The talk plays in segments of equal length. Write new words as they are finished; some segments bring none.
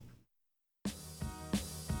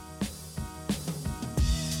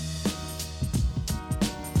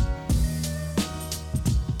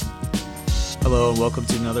Hello and welcome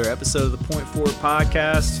to another episode of the Point Forward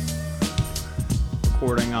Podcast.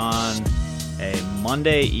 Recording on a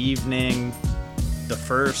Monday evening, the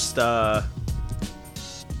first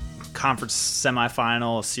conference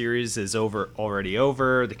semifinal series is already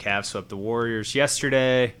over. The Cavs swept the Warriors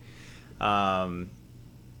yesterday. And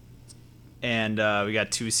we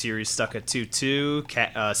got two series stuck at 2-2,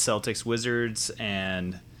 Celtics Wizards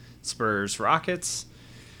and Spurs Rockets.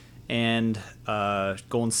 And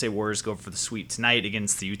Golden State Warriors go for the sweep tonight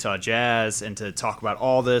against the Utah Jazz. And to talk about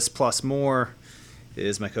all this plus more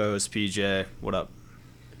is my co-host PJ. What up?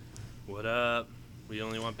 What up? We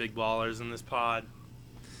only want big ballers in this pod.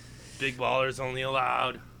 Big ballers only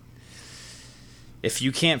allowed. If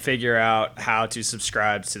you can't figure out how to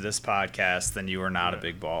subscribe to this podcast, then you are not a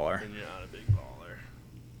big baller. Then you're not a big baller.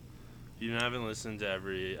 If you haven't listened to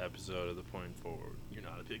every episode of The Point Forward, you're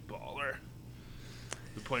not a big baller.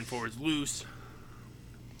 The Point Forward's loose.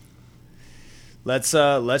 Let's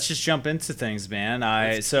just jump into things, man.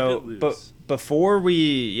 Before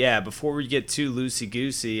we get too loosey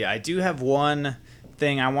goosey, I do have one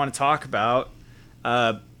thing I want to talk about.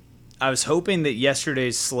 I was hoping that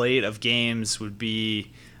yesterday's slate of games would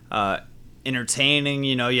be entertaining.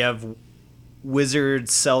 You know, you have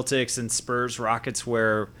Wizards, Celtics, and Spurs Rockets,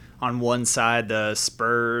 where on one side the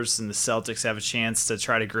Spurs and the Celtics have a chance to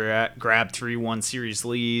try to grab 3-1 series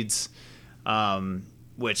leads,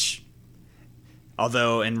 which,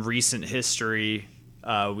 although in recent history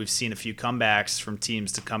we've seen a few comebacks from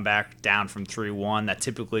teams to come back down from 3-1, that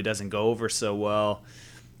typically doesn't go over so well.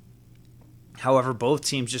 However, both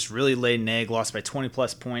teams just really laid an egg, lost by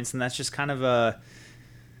 20-plus points, and that's just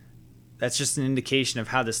an indication of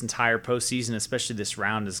how this entire postseason, especially this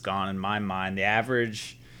round, has gone in my mind. The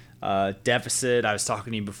average deficit, I was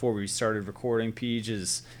talking to you before we started recording, Peach,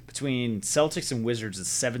 is between Celtics and Wizards is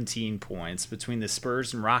 17 points. Between the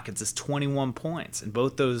Spurs and Rockets is 21 points. And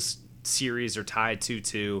both those series are tied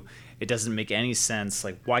 2-2. It doesn't make any sense.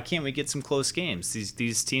 Like, why can't we get some close games?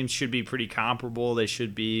 These teams should be pretty comparable. They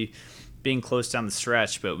should be being close down the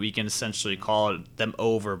stretch, but we can essentially call them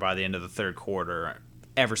over by the end of the third quarter,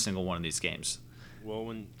 every single one of these games. Well,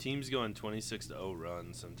 when teams go on 26-0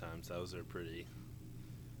 runs, sometimes those are pretty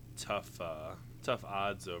tough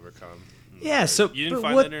odds to overcome. Yeah, so you didn't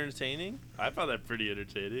find that entertaining? I found that pretty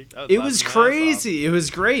entertaining. It was crazy. It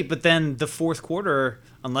was great, but then the fourth quarter,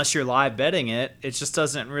 unless you're live betting it, it just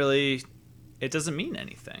doesn't mean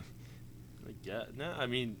anything. Yeah, no, I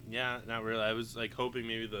mean, yeah, not really. I was like hoping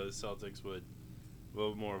maybe the Celtics would a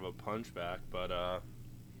little more of a punch back, but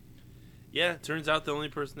yeah, it turns out the only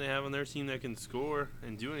person they have on their team that can score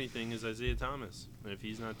and do anything is Isaiah Thomas. And if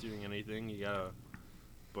he's not doing anything, you got a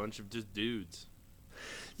bunch of just dudes.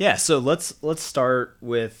 Yeah, so let's start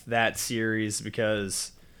with that series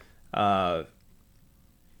because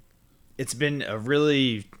it's been a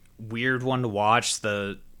really weird one to watch.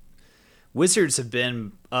 The Wizards have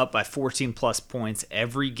been up by 14-plus points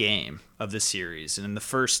every game of the series. And in the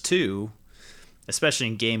first two, especially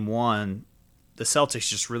in game one, the Celtics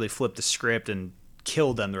just really flipped the script and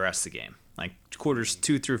killed them the rest of the game. Like quarters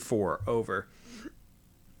 2 through 4 over.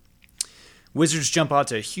 Wizards jump out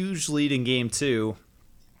to a huge lead in game two.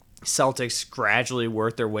 Celtics gradually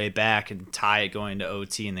work their way back and tie it going to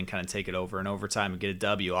OT and then kind of take it over in overtime and get a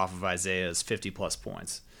W off of Isaiah's 50-plus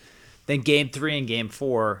points. Then game three and game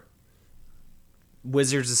four,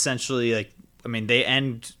 Wizards essentially, they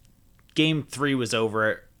end. Game three was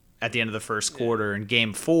over at the end of the first quarter, and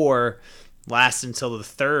game four lasted until the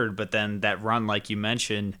third, but then that run, like you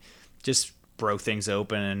mentioned, just broke things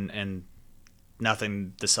open, and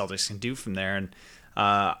nothing the Celtics can do from there. And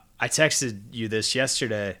I texted you this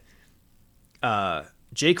yesterday.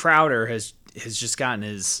 Jay Crowder has just gotten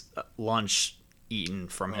his lunch eaten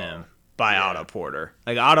from him by Otto Porter.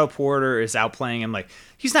 Like, Otto Porter is outplaying him. Like,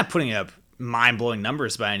 he's not putting up mind-blowing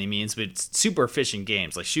numbers by any means, but it's super efficient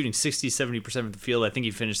games, like shooting 60-70% of the field. I think he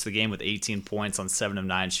finished the game with 18 points on 7 of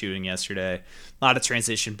 9 shooting yesterday. A lot of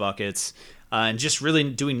transition buckets, and just really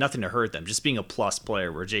doing nothing to hurt them, just being a plus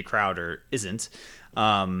player where Jay Crowder isn't.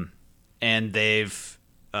 And they've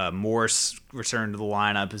Morris returned to the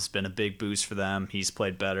lineup has been a big boost for them. He's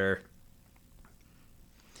played better.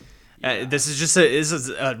 This is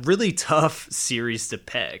a really tough series to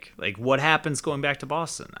peg. Like, what happens going back to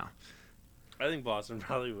Boston now? I think Boston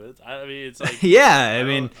probably wins. I mean, it's like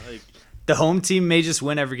the home team may just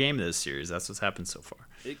win every game of this series. That's what's happened so far.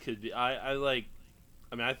 It could be. I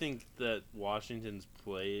think that Washington's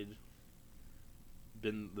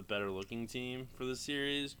been the better looking team for the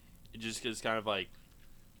series. It just gets kind of like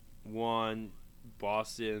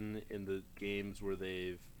Boston in the games where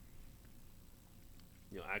they've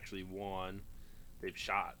actually won. They've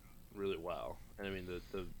shot really well. And I mean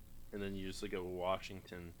and then you just look at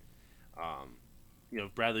Washington.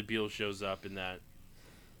 If Bradley Beal shows up in that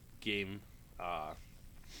game,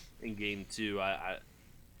 in game 2,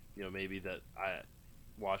 maybe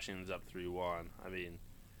Washington's up 3-1. I mean,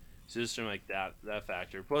 system like that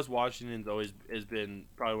factor. Plus, Washington's always has been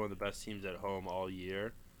probably one of the best teams at home all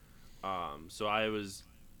year. So I was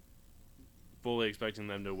fully expecting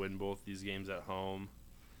them to win both these games at home.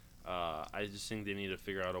 I just think they need to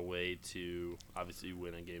figure out a way to obviously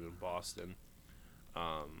win a game in Boston.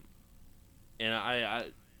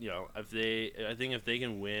 And if they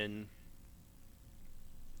can win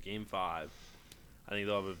Game 5, I think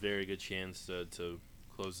they'll have a very good chance to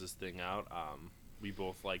close this thing out. We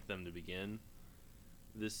both like them to begin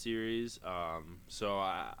this series, so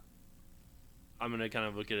I'm gonna kind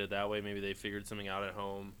of look at it that way. Maybe they figured something out at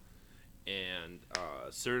home, and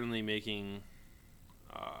certainly making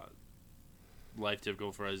life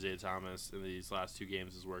difficult for Isaiah Thomas in these last 2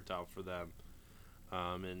 games has worked out for them.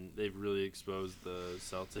 And they've really exposed the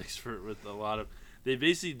Celtics with a lot of. They've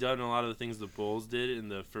basically done a lot of the things the Bulls did in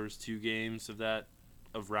the first 2 games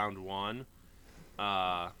of round 1,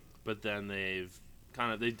 but then they've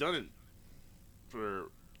done it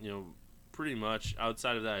for pretty much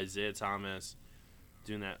outside of that Isaiah Thomas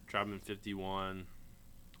doing that dropping 51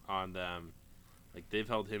 on them. Like, they've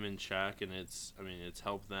held him in check, and it's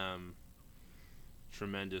helped them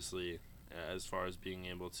tremendously as far as being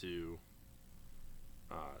able to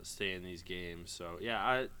stay in these games. So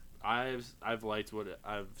yeah, I've liked what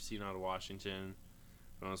I've seen out of Washington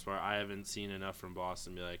for the most part. I haven't seen enough from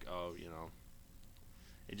Boston to be like,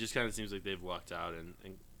 it just kind of seems like they've lucked out, and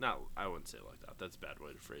not, I wouldn't say lucked out, that's a bad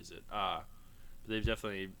way to phrase it. But they've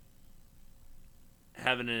definitely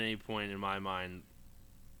haven't at any point in my mind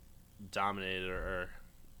dominated or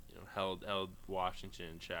held Washington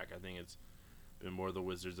in check. I think it's been more the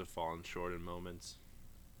Wizards have fallen short in moments.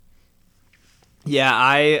 Yeah,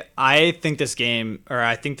 I think this game, or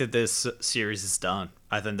I think that this series is done.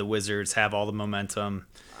 I think the Wizards have all the momentum.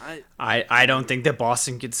 I don't think that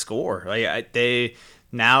Boston could score.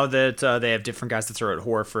 Now that they have different guys to throw at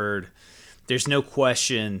Horford, there's no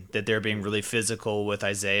question that they're being really physical with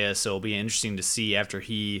Isaiah. So it'll be interesting to see after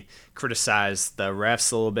he criticized the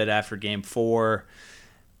refs a little bit after Game 4.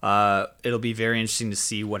 It'll be very interesting to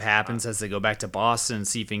see what happens as they go back to Boston and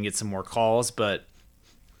see if he can get some more calls. But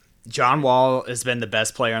John Wall has been the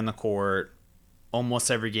best player on the court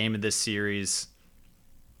almost every game of this series.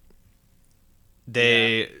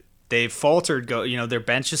 They faltered. Their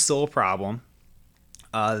bench is still a problem.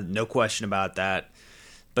 No question about that.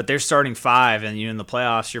 But they're starting 5, and in the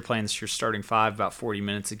playoffs, you're playing your starting 5 about 40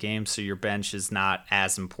 minutes a game, so your bench is not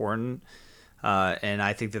as important. And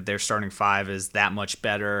I think that their starting 5 is that much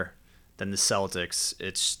better than the Celtics.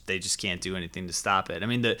 They just can't do anything to stop it. I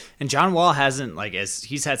mean, and John Wall hasn't,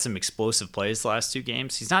 he's had some explosive plays the last 2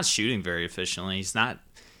 games. He's not shooting very efficiently. He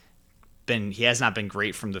has not been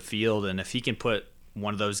great from the field, and if he can put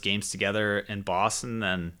one of those games together in Boston,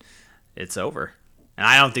 then it's over. And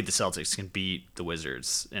I don't think the Celtics can beat the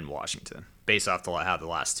Wizards in Washington based off how the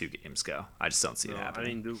last 2 games go. I just don't see it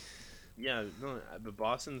happening. But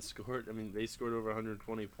Boston scored. I mean, they scored over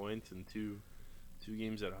 120 points in two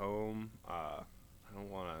games at home. I don't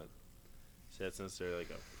want to say that's necessarily like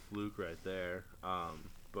a fluke right there.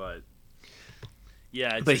 But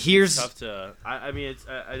yeah, it's tough to. I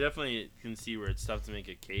definitely can see where it's tough to make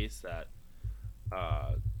a case that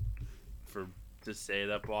to say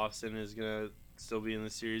that Boston is gonna still be in the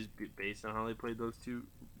series based on how they played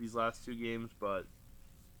these last 2 games, but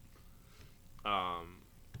I'd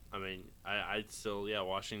still,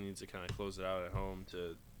 Washington needs to kind of close it out at home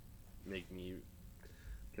to make me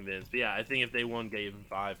convinced. But yeah, I think if they won Game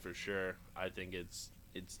 5 for sure, I think it's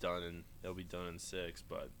done, and they'll be done in 6.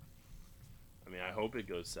 But I hope it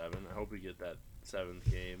goes 7. I hope we get that 7th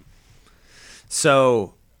game.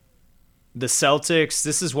 So the Celtics,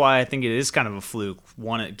 this is why I think it is kind of a fluke.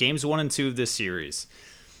 Games 1 and 2 of this series.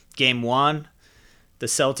 Game 1, the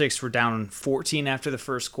Celtics were down 14 after the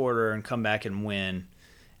first quarter and come back and win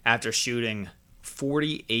after shooting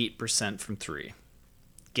 48% from 3.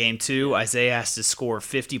 Game 2, Isaiah has to score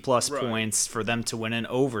 50-plus points for them to win in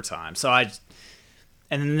overtime. And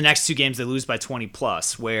then the next 2 games, they lose by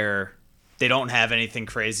 20-plus, where they don't have anything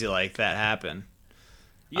crazy like that happen.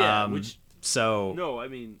 Yeah, they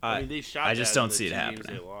shot. I just don't see it happening.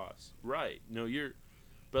 They lost. Right? No,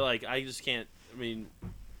 but I just can't.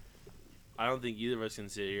 I don't think either of us can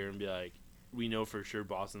sit here and be like, we know for sure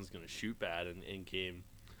Boston's going to shoot bad in Game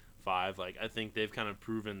 5. I think they've kind of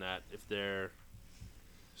proven that if they're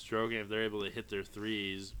able to hit their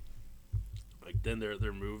threes, like then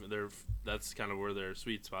they're moving. That's kind of where their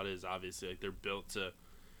sweet spot is. Obviously, like they're built to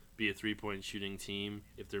be a 3-point shooting team.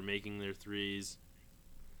 If they're making their threes,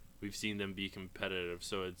 we've seen them be competitive.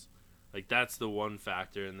 So it's like that's the one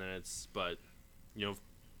factor, and then but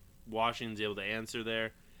Washington's able to answer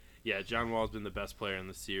there. Yeah, John Wall's been the best player in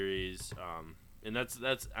the series, and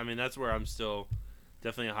that's where I'm still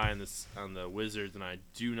definitely high on the Wizards, and I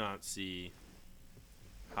do not see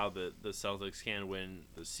how the Celtics can win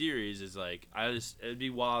the series. Is like it'd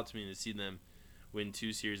be wild to me to see them win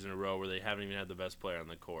 2 series in a row where they haven't even had the best player on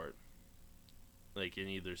the court, like in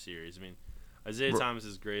either series. I mean, Isaiah Thomas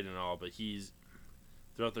is great and all, but he's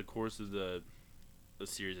throughout the course of the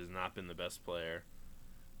series has not been the best player.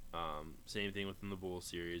 Same thing within the Bulls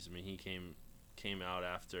series. I mean, he came out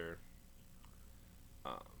after,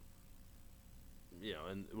 and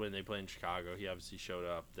when they played in Chicago, he obviously showed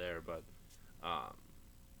up there. But,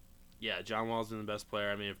 John Wall's been the best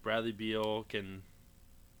player. I mean, if Bradley Beal can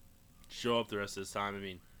show up the rest of his time, I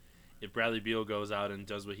mean, if Bradley Beal goes out and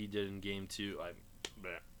does what he did in Game 2,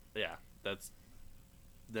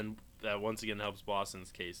 that once again helps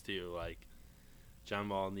Boston's case too. Like, John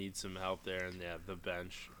Wall needs some help there, and the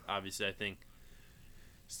bench. Obviously, I think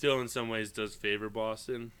still in some ways does favor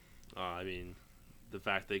Boston. I mean, the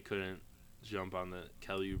fact they couldn't jump on the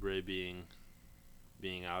Kelly Oubre being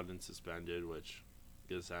out and suspended, which I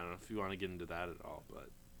guess I don't know if you want to get into that at all, but.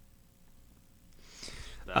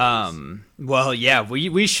 Well, yeah,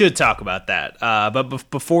 we should talk about that.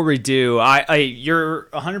 But before we do, you're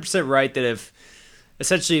 100% right that if the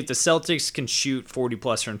Celtics can shoot 40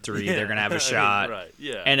 plus from 3, they're gonna have a shot. Right.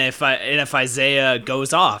 Yeah. And if Isaiah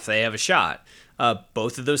goes off, they have a shot.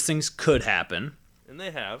 Both of those things could happen. And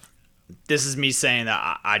they have. This is me saying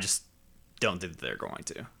that I just don't think that they're going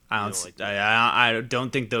to. I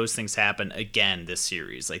don't think those things happen again this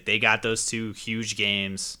series. Like, they got those 2 huge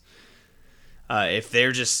games. If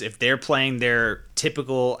they're playing their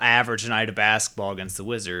typical average night of basketball against the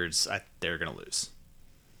Wizards, they're gonna lose.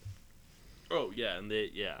 Oh yeah,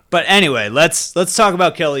 But anyway, let's talk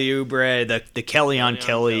about Kelly Oubre, the Kelly on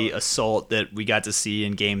Kelly assault that we got to see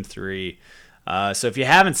in Game 3. So if you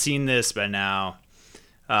haven't seen this by now,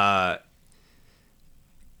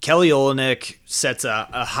 Kelly Olynyk sets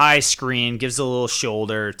a high screen, gives a little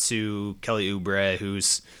shoulder to Kelly Oubre,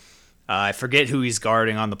 who's I forget who he's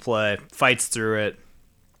guarding on the play, fights through it,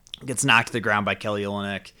 gets knocked to the ground by Kelly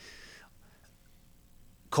Olynyk.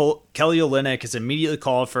 Kelly Olynyk is immediately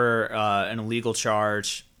called for an illegal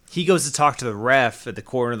charge. He goes to talk to the ref at the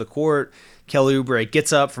corner of the court. Kelly Oubre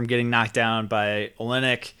gets up from getting knocked down by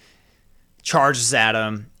Olynyk, charges at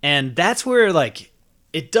him, and that's where, like,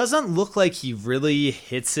 it doesn't look like he really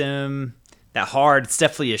hits him that hard. It's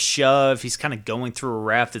definitely a shove. He's kind of going through a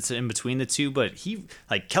ref that's in between the two, but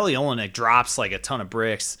Kelly Olynyk drops like a ton of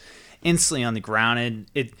bricks instantly on the ground.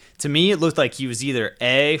 And to me, it looked like he was either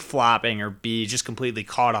A, flopping, or B, just completely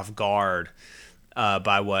caught off guard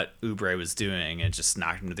by what Oubre was doing and just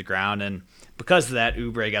knocked him to the ground. And because of that,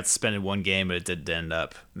 Oubre got suspended 1 game, but it didn't end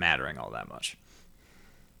up mattering all that much.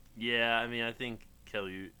 Yeah, I mean, I think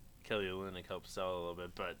Kelly Olynyk helps out a little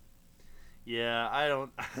bit, but yeah, I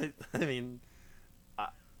don't. I mean,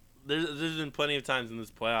 there's been plenty of times in this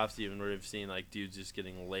playoffs even where we've seen like dudes just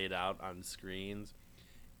getting laid out on screens,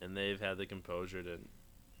 and they've had the composure to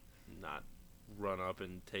not run up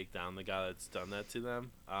and take down the guy that's done that to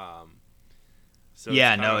them. So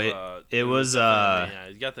yeah, no, it was. Yeah,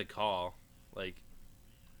 he got the call. Like,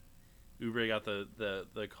 Oubre got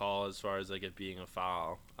the call as far as like it being a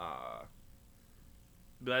foul.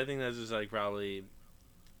 But I think that's just like probably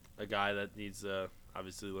a guy that needs to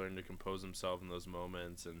obviously learn to compose himself in those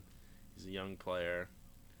moments, and he's a young player.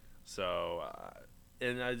 So,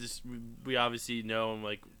 and we obviously know, and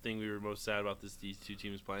like thing we were most sad about these 2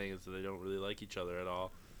 teams playing is that they don't really like each other at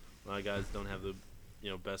all. A lot of guys don't have the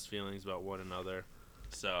best feelings about one another.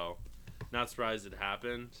 So, not surprised it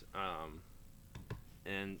happened.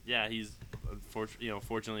 And yeah, he's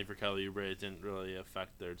fortunately for Kelly Oubre, it didn't really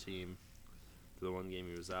affect their team for the 1 game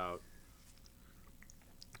he was out.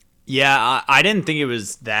 Yeah, I didn't think it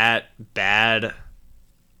was that bad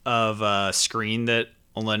of a screen that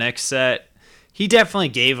Olynyk set. He definitely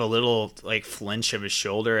gave a little like flinch of his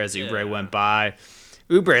shoulder as Oubre went by.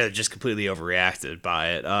 Oubre just completely overreacted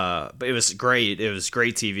by it. But it was great. It was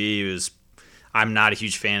great TV. I'm not a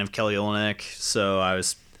huge fan of Kelly Olynyk, so I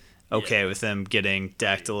was okay with him getting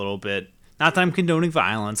decked a little bit. Not that I'm condoning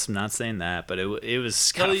violence. I'm not saying that, but it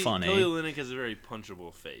was kind of funny. Kelly Olynyk has a very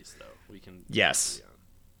punchable face, though. Yes.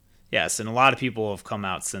 Yes, and a lot of people have come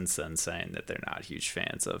out since then saying that they're not huge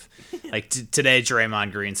fans of. Like today,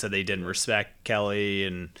 Draymond Green said they didn't respect Kelly,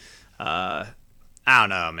 and I don't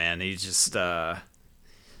know, man. He's just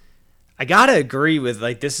I gotta agree with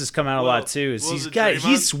like this has come out a lot too. Is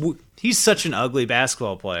he's such an ugly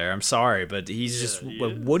basketball player. I'm sorry, but he's just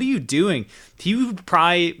what are you doing? He would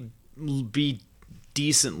probably be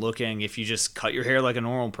decent looking if you just cut your hair like a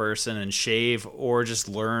normal person and shave, or just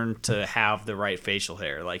learn to have the right facial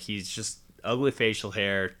hair. Like he's just ugly facial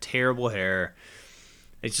hair, terrible hair.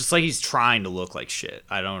 It's just like he's trying to look like shit.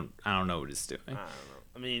 I don't know what he's doing. I don't know.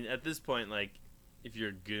 I mean, at this point, like, if you're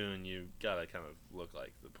a goon, you gotta kind of look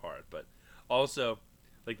like the part. But also,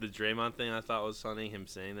 like the Draymond thing, I thought was funny. Him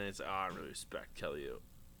saying that, it's like, oh, I really respect Kelly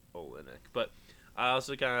Olynyk. But I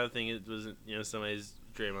also kind of think it wasn't, somebody's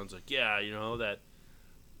Draymond's like, yeah, that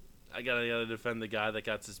I gotta defend the guy that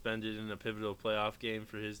got suspended in a pivotal playoff game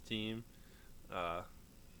for his team.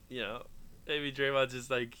 Maybe Draymond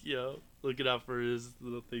just like, looking out for his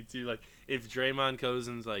little thing too. Like, if Draymond goes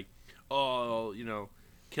and's like, oh,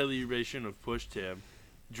 Kelly Oubre shouldn't have pushed him,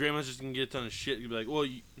 Draymond's just gonna get a ton of shit. He'd be like, well,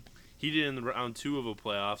 he did in the round 2 of a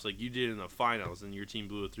playoffs, like you did in the finals, and your team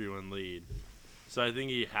blew a 3-1 lead. So I think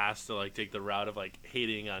he has to like take the route of like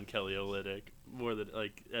hating on Kelly Olynyk more than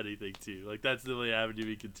like anything too. Like that's the only avenue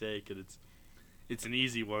he can take, and it's an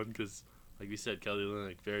easy one because, like we said, Kelly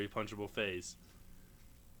Olynyk, very punchable face.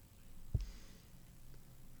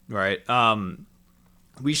 Right.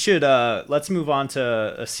 We should let's move on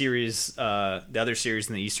to a series, the other series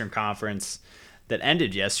in the Eastern Conference that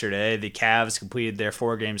ended yesterday. The Cavs completed their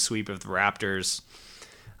 4-game sweep of the Raptors,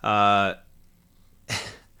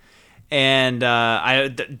 and I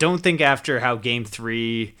don't think after how Game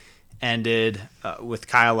 3 ended with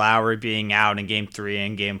Kyle Lowry being out in Game 3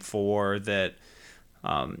 and Game 4 that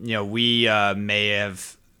we may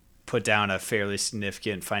have put down a fairly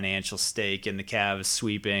significant financial stake in the Cavs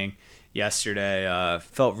sweeping yesterday.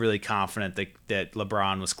 Felt really confident that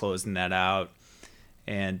LeBron was closing that out,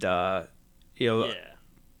 and Yeah.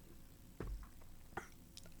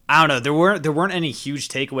 I don't know. There weren't any huge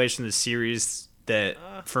takeaways from the series that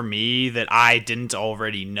for me that I didn't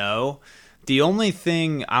already know. The only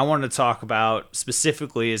thing I want to talk about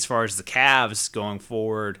specifically as far as the Cavs going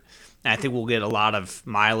forward, and I think we'll get a lot of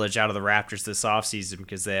mileage out of the Raptors this offseason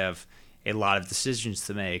because they have a lot of decisions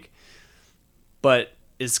to make. But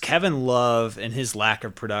is Kevin Love and his lack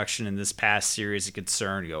of production in this past series a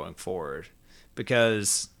concern going forward?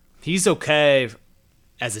 Because he's okay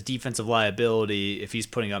as a defensive liability if he's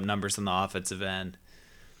putting up numbers on the offensive end.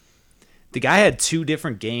 The guy had 2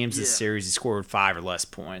 different games this series. He scored 5 or less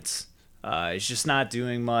points. He's just not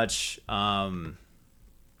doing much.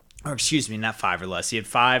 Or excuse me, not 5 or less. He had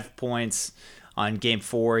 5 points on Game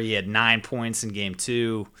 4. He had 9 points in Game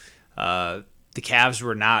 2. The Cavs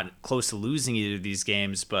were not close to losing either of these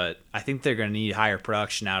games, but I think they're going to need higher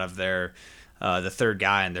production out of their the third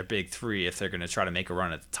guy in their big 3 if they're going to try to make a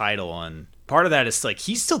run at the title. And part of that is like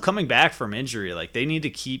he's still coming back from injury. Like they need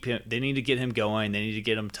to keep him. They need to get him going. They need to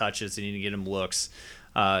get him touches. They need to get him looks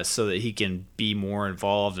so that he can be more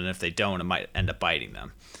involved. And if they don't, it might end up biting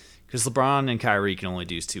them because LeBron and Kyrie can only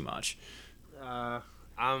do too much.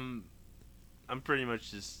 I'm pretty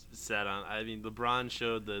much just set on. I mean, LeBron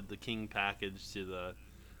showed the king package to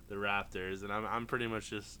the Raptors, and I'm pretty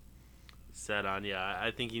much just set on. Yeah,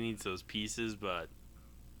 I think he needs those pieces, but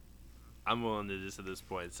I'm willing to just at this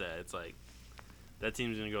point say it's like that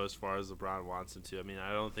team's gonna go as far as LeBron wants them to. I mean,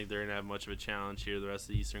 I don't think they're gonna have much of a challenge here the rest of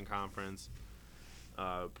the Eastern Conference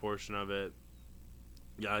portion of it.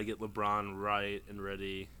 Gotta get LeBron right and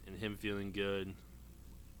ready, and him feeling good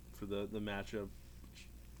for the matchup.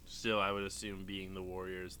 Still, I would assume being the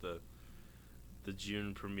Warriors, the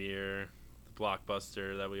June premiere, the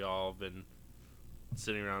blockbuster that we all have been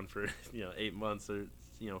sitting around for 8 months or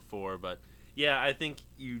 4. But yeah, I think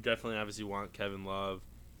you definitely obviously want Kevin Love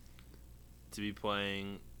to be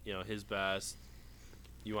playing his best.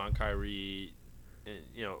 You want Kyrie, and,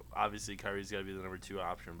 obviously Kyrie's got to be the number 2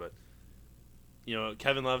 option, but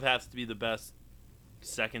Kevin Love has to be the best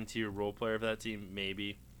second tier role player for that team,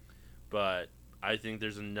 maybe, but I think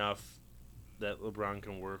there's enough that LeBron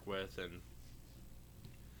can work with, and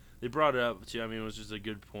they brought it up too. I mean, it was just a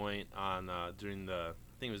good point on during I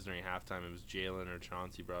think it was during halftime. It was Jalen or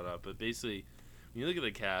Chauncey brought up, but basically, when you look at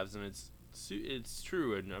the Cavs, and it's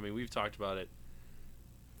true, and I mean we've talked about it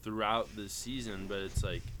throughout the season, but it's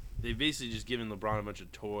like they've basically just given LeBron a bunch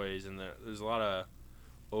of toys, and there's a lot of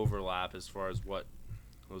overlap as far as what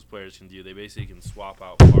those players can do. They basically can swap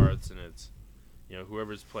out parts, and it's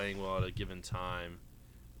whoever's playing well at a given time,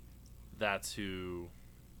 that's who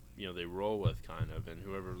they roll with kind of, and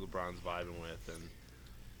whoever LeBron's vibing with,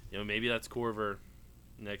 and maybe that's Korver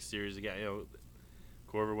next series again.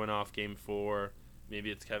 Korver went off Game 4.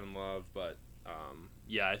 Maybe it's Kevin Love, but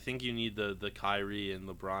Yeah, I think you need the Kyrie and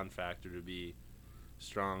LeBron factor to be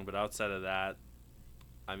strong. But outside of that,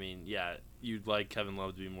 I mean, yeah, you'd like Kevin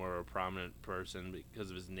Love to be more of a prominent person because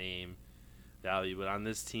of his name value. But on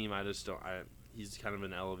this team, I just don't. He's kind of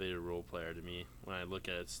an elevated role player to me when I look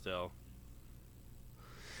at it still.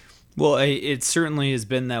 Well, it certainly has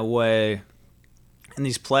been that way in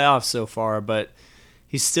these playoffs so far, but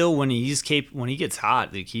he's still when he gets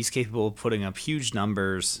hot, like he's capable of putting up huge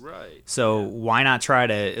numbers. Right. So Yeah. why not try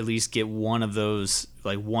to at least get one of those,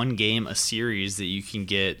 like one game a series that you can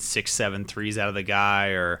get 6, 7 threes out of the guy,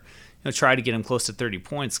 or try to get him close to 30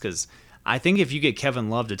 points, because I think if you get Kevin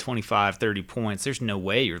Love to 25, 30 points, there's no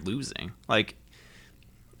way you're losing. Like,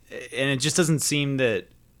 and it just doesn't seem that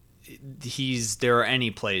there are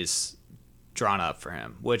any plays drawn up for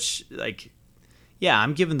him, which, like, yeah,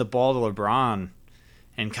 I'm giving the ball to LeBron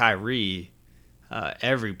and Kyrie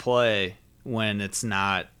every play when it's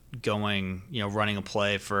not going, running a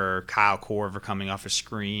play for Kyle Korver coming off a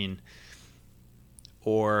screen,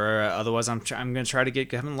 or otherwise I'm going to try to get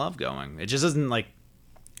Kevin Love going. It just doesn't, like,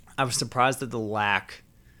 I was surprised at the lack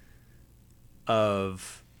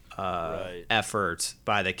of effort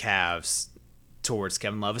by the Cavs towards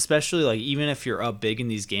Kevin Love, especially, like, even if you're up big in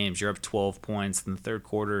these games, you're up 12 points in the third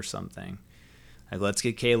quarter or something. Like, let's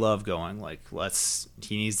get K Love going. Like,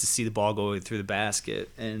 he needs to see the ball go through the basket,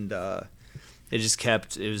 and it was just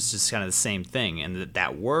kind of the same thing, and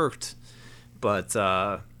that worked. But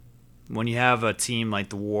when you have a team like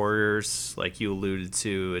the Warriors, like you alluded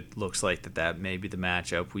to, it looks like that may be the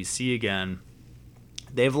matchup we see again.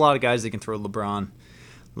 They have a lot of guys that can throw LeBron.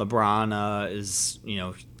 LeBron is,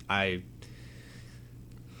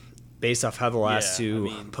 based off how the last two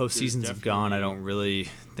postseasons have gone, I don't really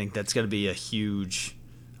think that's going to be a huge.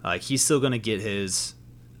 He's still going to get his,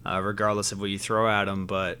 regardless of what you throw at him.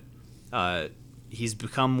 But he's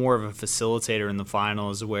become more of a facilitator in the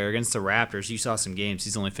finals. Where against the Raptors, you saw some games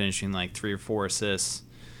he's only finishing like 3 or 4 assists,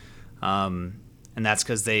 and that's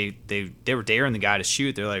because they were daring the guy to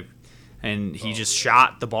shoot. They're like. And he just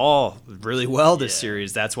shot the ball really well this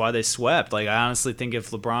series. That's why they swept. Like, I honestly think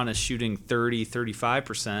if LeBron is shooting 30,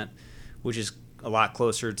 35%, which is a lot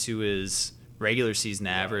closer to his regular season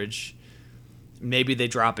average, maybe they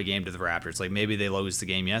drop a game to the Raptors. Like, maybe they lose the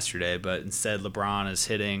game yesterday, but instead LeBron is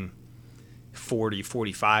hitting 40,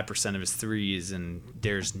 45% of his threes, and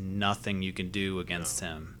there's nothing you can do against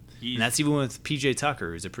him. And that's even with P.J.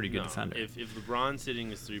 Tucker, who's a pretty good defender. If LeBron's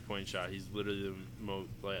hitting his three-point shot, he's literally the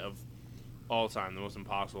most, like, of all time, the most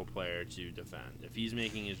impossible player to defend. If he's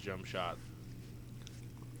making his jump shot,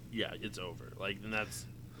 yeah, it's over. Like, then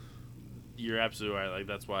you're absolutely right. Like,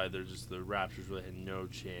 that's why the Raptors really had no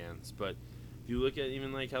chance. But if you look at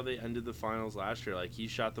even like how they ended the finals last year, like, he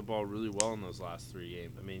shot the ball really well in those last 3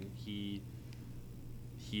 games. I mean, he's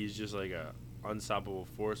just like a unstoppable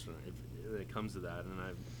force when it comes to that, and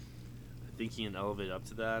I think he can elevate up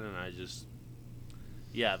to that. And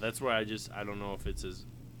that's where I don't know if it's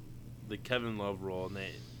the Kevin Love role, and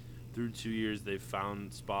through 2 years they've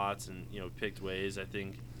found spots and picked ways. I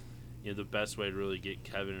think the best way to really get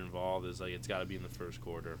Kevin involved is, like, it's got to be in the first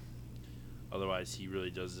quarter. Otherwise, he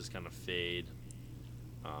really does just kind of fade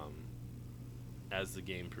as the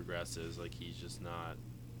game progresses. Like, he's just not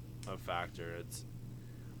a factor. It's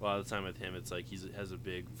a lot of the time with him, it's like he has a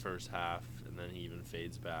big first half and then he even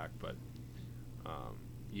fades back. But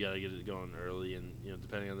you got to get it going early, and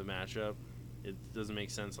depending on the matchup, it doesn't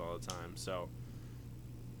make sense all the time. So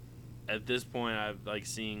at this point, I've like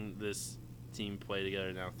seeing this team play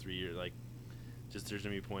together now 3 years. Like, just there's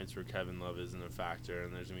gonna be points where Kevin Love isn't a factor,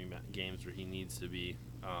 and there's gonna be games where he needs to be.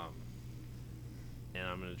 And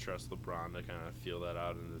I'm gonna trust LeBron to kind of feel that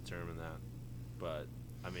out and determine that. But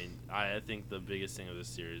I mean, I think the biggest thing of this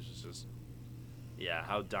series is just,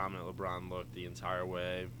 how dominant LeBron looked the entire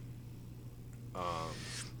way.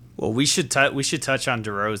 Well, we should touch on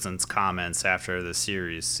DeRozan's comments after the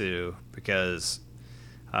series too, because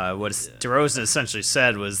what DeRozan essentially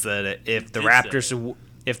said was that if the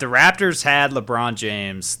Raptors had LeBron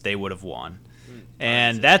James, they would have won,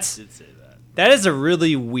 and that is a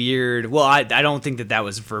really weird. Well, I don't think that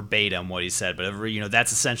was verbatim what he said, but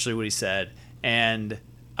that's essentially what he said, and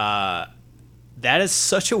that is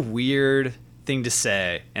such a weird thing to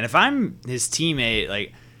say. And if I'm his teammate,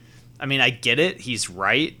 like, I mean, I get it. He's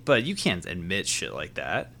right, but you can't admit shit like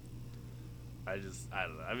that. I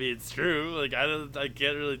don't know. I mean, it's true. Like, I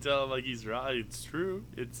can't really tell him, like, he's right. It's true.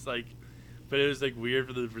 It's like, but it was like weird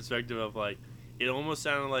from the perspective of, like, it almost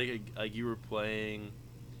sounded like you were playing,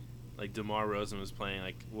 like DeMar Rosen was playing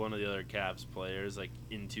like one of the other Cavs players, like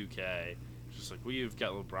in 2K. Just like, well, you've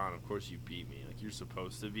got LeBron. Of course you beat me. Like, you're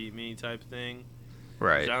supposed to beat me type thing. Which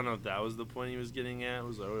Right. I don't know if that was the point he was getting at.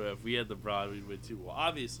 Was like, oh, if we had LeBron, we'd win too. Well,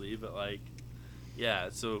 obviously, but like, yeah.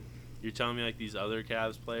 So you're telling me like these other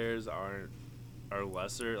Cavs players are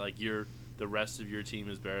lesser? Like the rest of your team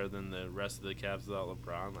is better than the rest of the Cavs without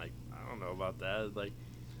LeBron? Like, I don't know about that. Like,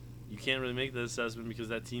 you can't really make the assessment because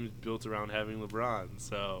that team's built around having LeBron.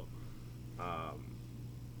 So,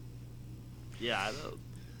 yeah, I don't.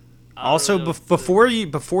 Also, Really know what to say.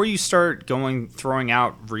 before you start throwing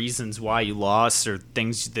out reasons why you lost or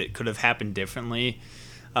things that could have happened differently,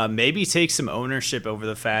 maybe take some ownership over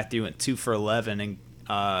the fact that you went 2 for 11 in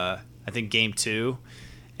I think game 2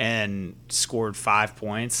 and scored 5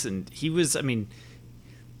 points. And he was, I mean,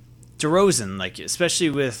 DeRozan, like especially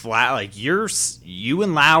with like you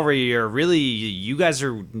and Lowry are really, you guys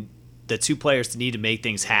are the two players that need to make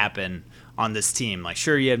things happen on this team. Like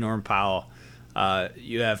sure, you have Norman Powell.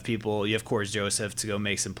 You have Corey Joseph to go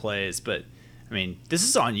make some plays, but I mean, this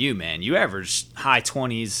is on you, man. You averaged high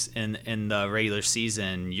 20s in the regular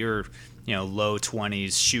season. You're, low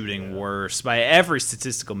 20s shooting worse by every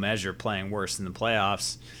statistical measure, playing worse in the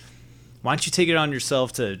playoffs. Why don't you take it on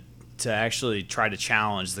yourself to actually try to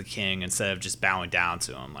challenge the king instead of just bowing down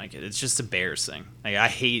to him? Like it's just embarrassing. Like I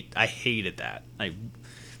hated that. Like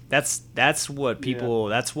that's what people.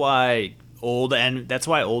 That's why old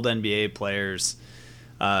NBA players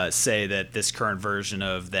say that this current version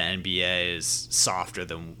of the NBA is softer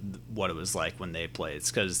than what it was like when they played.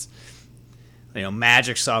 It's because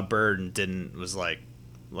Magic saw Bird and was like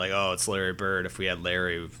oh, it's Larry Bird. If we had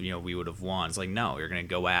Larry, we would have won. It's like no, you're gonna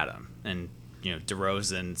go at him, and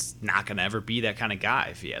DeRozan's not gonna ever be that kind of guy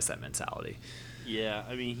if he has that mentality. Yeah,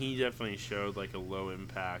 I mean, he definitely showed like a low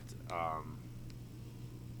impact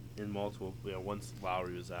in multiple. Once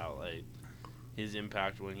Lowry was out, like his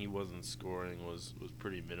impact when he wasn't scoring was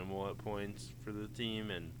pretty minimal at points for the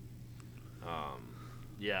team, and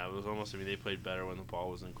yeah, it was almost. I mean, they played better when the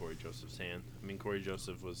ball was in Corey Joseph's hand. I mean, Corey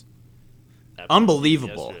Joseph was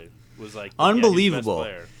Unbelievable. Was like unbelievable. His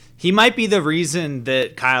best player. He might be the reason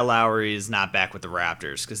that Kyle Lowry is not back with the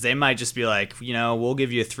Raptors because they might just be like, we'll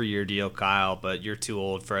give you a 3-year deal, Kyle, but you're too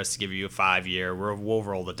old for us to give you a 5-year. We'll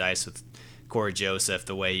roll the dice with Corey Joseph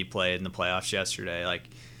the way he played in the playoffs yesterday. Like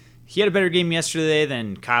he had a better game yesterday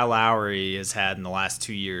than Kyle Lowry has had in the last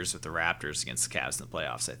 2 years with the Raptors against the Cavs in the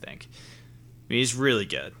playoffs. I think. I mean, he's really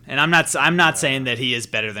good, and I'm not saying that he is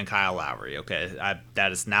better than Kyle Lowry. Okay,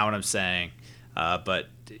 that is not what I'm saying, but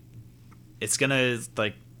it's gonna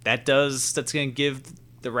that's gonna give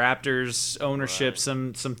the Raptors ownership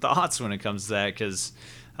some thoughts when it comes to that because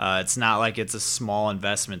it's not like it's a small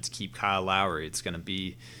investment to keep Kyle Lowry. It's gonna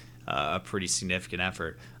be a pretty significant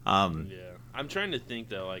effort. Yeah, I'm trying to think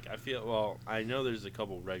though. Like I know there's a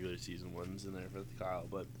couple regular season ones in there for Kyle,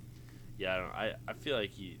 but yeah, I feel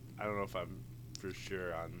like I don't know if I'm for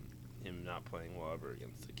sure on him not playing well ever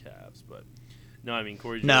against the Cavs, but no, I mean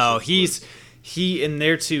Corey Joseph. No, he in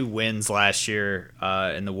their 2 wins last year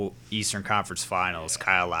in the Eastern Conference Finals. Yeah.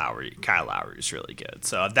 Kyle Lowry is really good.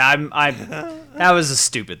 So that was a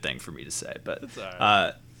stupid thing for me to say, but that's all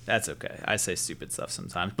right. That's okay. I say stupid stuff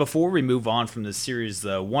sometimes. Before we move on from this series,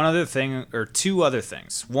 though, two other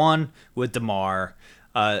things. One with DeMar.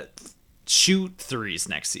 Shoot threes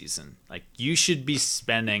next season. Like you should be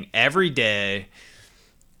spending every day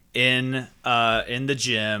in the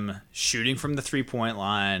gym shooting from the 3-point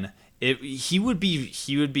line. He would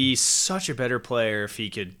be such a better player if he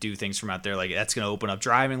could do things from out there. Like that's going to open up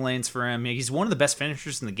driving lanes for him. He's one of the best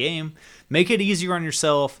finishers in the game. Make it easier on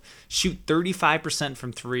yourself. Shoot 35%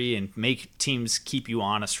 from 3 and make teams keep you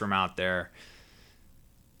honest from out there.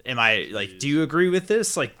 Am I like? Do you agree with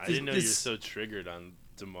this? Like I didn't know you were so triggered on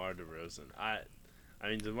DeMar DeRozan. I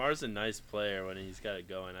mean, DeMar's a nice player when he's got it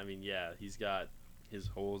going. I mean, yeah, he's got his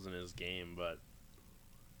holes in his game, but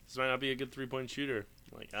this might not be a good 3-point shooter.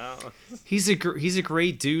 Like, I don't know. He's a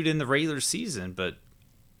great dude in the regular season, but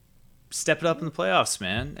step it up in the playoffs,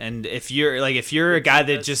 man. And if you're a guy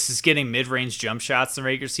that just is getting mid-range jump shots in the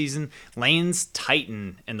regular season, lanes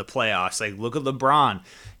tighten in the playoffs. Like, look at LeBron.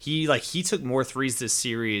 He took more threes this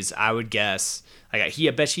series, I would guess. I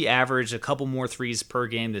bet he averaged a couple more threes per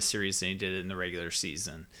game this series than he did in the regular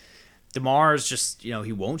season. DeMar is just,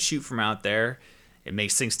 he won't shoot from out there. It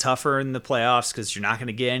makes things tougher in the playoffs because you're not going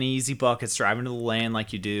to get any easy buckets driving to the lane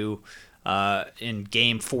like you do in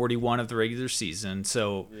game 41 of the regular season.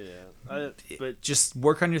 So but just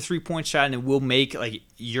work on your 3-point shot, and it will make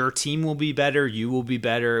your team will be better. You will be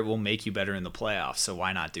better. It will make you better in the playoffs. So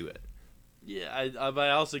why not do it? Yeah, but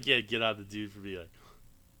I also can't get out the dude for being like,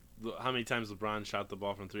 how many times LeBron shot the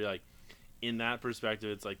ball from 3? Like, in that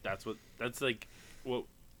perspective, it's like that's what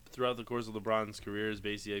throughout the course of LeBron's career has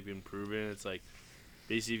basically been proven. It's like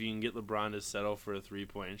basically if you can get LeBron to settle for a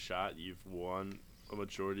 3-point shot, you've won a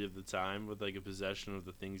majority of the time with like a possession of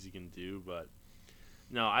the things he can do. But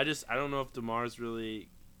no, I don't know if DeMar's really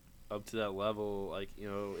up to that level. Like,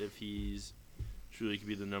 if he's truly could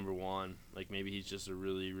be the number one. Like maybe he's just a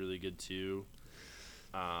really, really good 2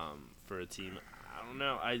 for a team. I don't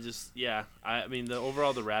know. I mean, the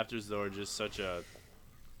Raptors though are just such a.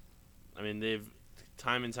 I mean, they've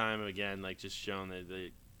time and time again like just shown that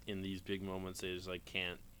they in these big moments they just like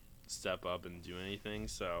can't step up and do anything.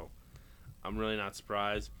 So I'm really not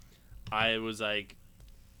surprised. I was like,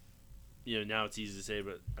 now it's easy to say,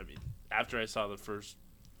 but I mean, after I saw the first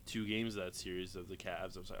 2 games of that series of the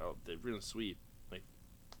Cavs, I was like, oh, they're gonna sweep. Like,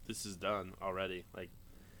 this is done already. Like,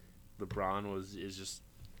 LeBron is just,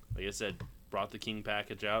 like I said, brought the king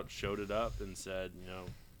package out, showed it up, and said,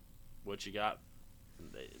 what you got?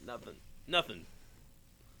 Nothing.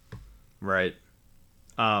 Right.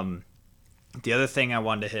 The other thing I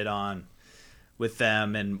wanted to hit on with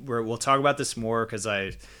them, and we'll talk about this more because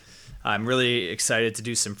I'm really excited to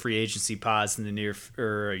do some free agency pods in the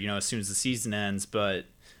as soon as the season ends. But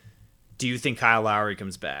do you think Kyle Lowry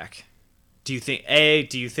comes back? Do you think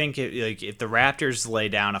if the Raptors lay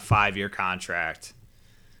down a 5-year contract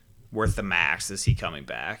worth the max, is he coming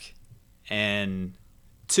back? And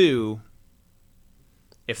 2,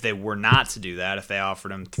 if they were not to do that, if they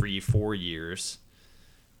offered him 3-4 years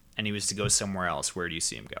and he was to go somewhere else, where do you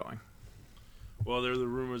see him going? Well, there are the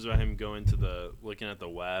rumors about him going looking at the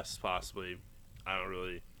West, possibly. I don't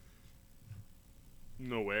really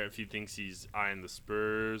know where, if he thinks he's eyeing the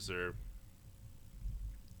Spurs or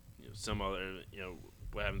some other,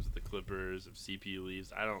 what happens with the Clippers if CP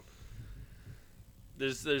leaves. I don't.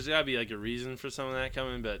 There's got to be like a reason for some of that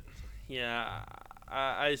coming, but yeah,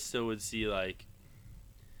 I still would see like.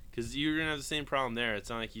 Because you're going to have the same problem there. It's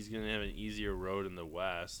not like he's going to have an easier road in the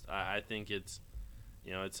West. I think it's,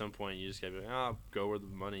 at some point you just got to be like, oh, go where the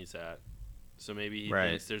money's at. So maybe he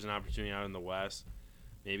thinks there's an opportunity out in the West.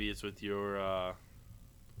 Maybe it's with your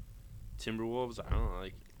Timberwolves. I don't know.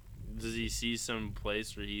 Like, does he see some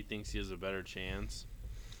place where he thinks he has a better chance?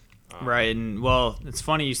 Right. And, well, it's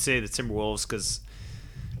funny you say the Timberwolves because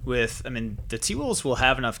the T-Wolves will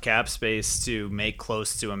have enough cap space to make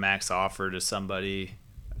close to a max offer to somebody.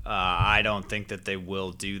 I don't think that they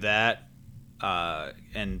will do that,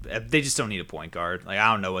 and they just don't need a point guard. Like,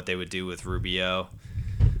 I don't know what they would do with Rubio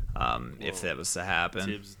if that was to happen.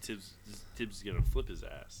 Tibbs is gonna flip his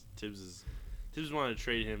ass. Tibbs wanted to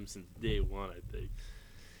trade him since day one.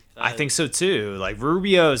 I think so too. Like,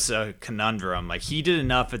 Rubio's a conundrum. Like, he did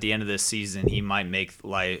enough at the end of this season. He might makes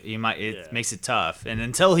it tough. And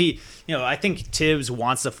until he, I think Tibbs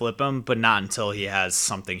wants to flip him, but not until he has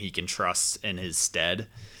something he can trust in his stead.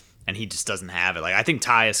 And he just doesn't have it. Like, I think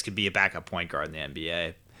Tyus could be a backup point guard in the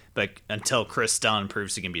NBA, but until Chris Dunn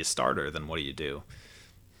proves he can be a starter, then what do you do?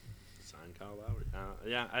 Sign Kyle Lowry.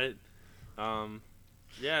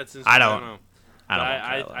 It's interesting. I don't know.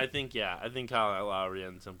 I think Kyle Lowry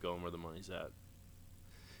ends up going where the money's at.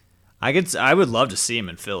 I would love to see him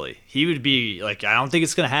in Philly. He would be like, I don't think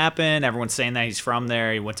it's gonna happen. Everyone's saying that he's from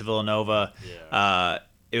there. He went to Villanova. Yeah.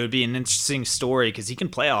 It would be an interesting story because he can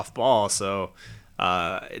play off ball. So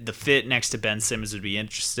the fit next to Ben Simmons would be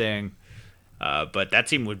interesting. But that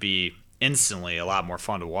team would be instantly a lot more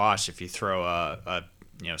fun to watch if you throw a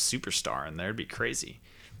superstar in there. It'd be crazy.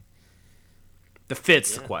 The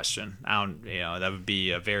fit's the question. That would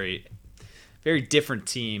be a very, very different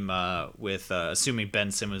team with assuming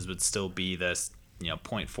Ben Simmons would still be this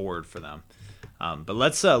point forward for them. But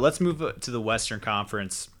let's move to the Western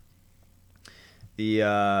Conference.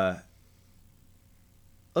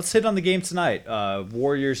 Let's hit on the game tonight.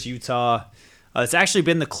 Warriors, Utah. It's actually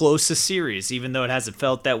been the closest series, even though it hasn't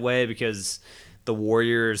felt that way because the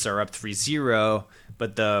Warriors are up 3-0,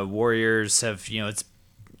 but the Warriors have,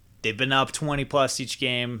 they've been up 20 plus each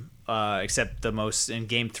game, except the most in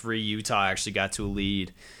game 3, Utah actually got to a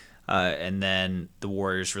lead. And then the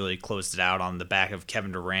Warriors really closed it out on the back of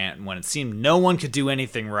Kevin Durant when it seemed no one could do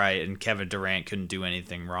anything right and Kevin Durant couldn't do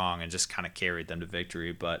anything wrong and just kind of carried them to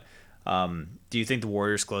victory. But do you think the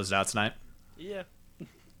Warriors closed it out tonight? Yeah.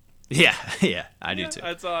 Yeah, I do too.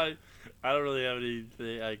 That's all. I don't really have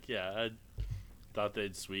anything. I thought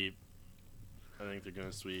they'd sweep. I think they're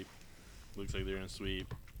gonna sweep. Looks like they're gonna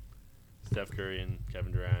sweep. Steph Curry and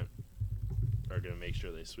Kevin Durant are gonna make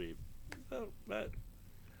sure they sweep. Oh, but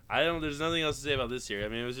I don't. There's nothing else to say about this year. I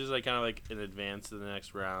mean, it was just like kind of like an advance to the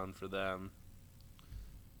next round for them,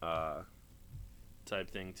 type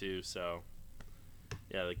thing too. So,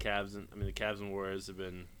 yeah, the Cavs and Warriors have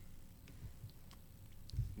been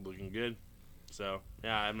looking good. So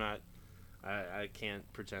yeah, I'm not. I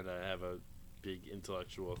can't pretend I have a big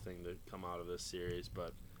intellectual thing to come out of this series,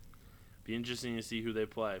 but be interesting to see who they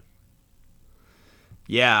play.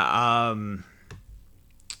 Yeah,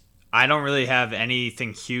 I don't really have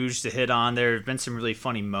anything huge to hit on. There have been some really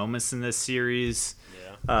funny moments in this series.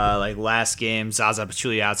 Yeah. Like last game, Zaza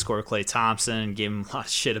Pachulia outscored Klay Thompson, gave him a lot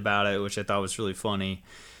of shit about it, which I thought was really funny.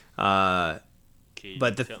 But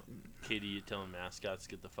KD telling mascots to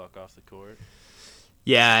get the fuck off the court.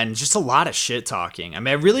 Yeah, and just a lot of shit talking. I mean,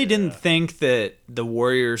 I really didn't think that the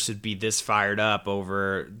Warriors would be this fired up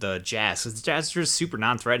over the Jazz, because the Jazz are just super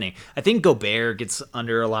non-threatening. I think Gobert gets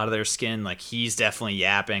under a lot of their skin. Like, he's definitely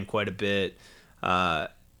yapping quite a bit. So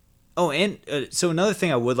another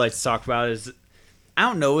thing I would like to talk about is, I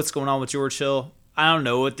don't know what's going on with George Hill. I don't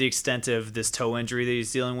know what the extent of this toe injury that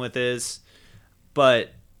he's dealing with is,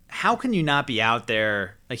 but how can you not be out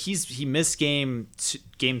there? Like, he missed game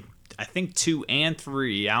I think 2 and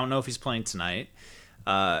 3. I don't know if he's playing tonight.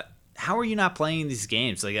 How are you not playing these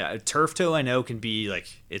games? Like, a turf toe, I know, can be like,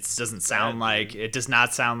 it does not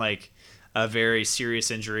sound like a very serious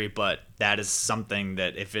injury, but that is something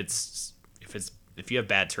that if you have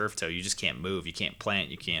bad turf toe, you just can't move, you can't plant,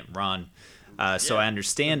 you can't run. So I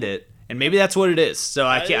understand it, and maybe that's what it is. So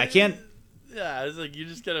I can't. Yeah, it's like you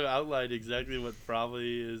just kind of outlined exactly what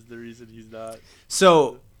probably is the reason he's not.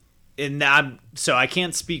 So I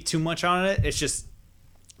can't speak too much on it. It's just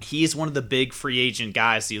he's one of the big free agent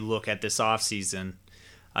guys you look at this offseason.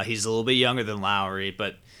 He's a little bit younger than Lowry,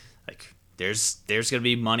 but like there's gonna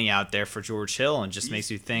be money out there for George Hill, and just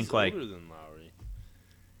makes you think he's like older than Lowry.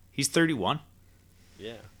 He's 31.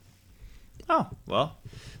 Yeah. Oh well,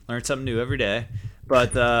 learn something new every day.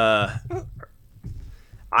 But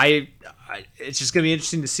it's just gonna be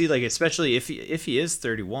interesting to see, like, especially if he is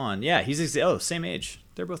 31. Yeah, he's same age.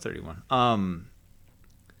 They're both 31.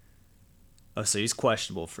 So he's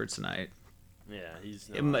questionable for tonight. Yeah, he's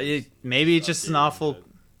maybe just an awful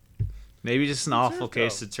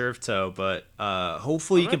case of turf toe, but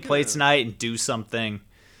hopefully he can play tonight and do something.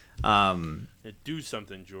 Do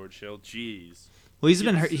something, George Hill. Jeez. Well, he's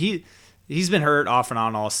been hurt. He's been hurt off and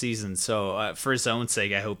on all season. So for his own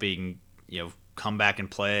sake, I hope he can come back and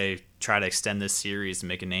play, try to extend this series and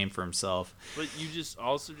make a name for himself. But you just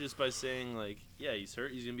by saying, like, yeah, he's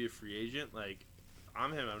hurt, he's gonna be a free agent. Like,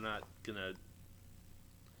 I'm not gonna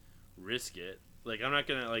risk it. Like, I'm not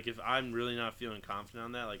gonna, like, if I'm really not feeling confident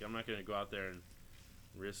on that, like, I'm not gonna go out there and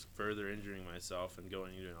risk further injuring myself and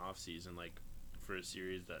going into an off season, like, for a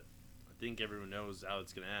series that I think everyone knows how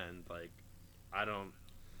it's gonna end. Like, I don't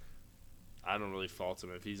really fault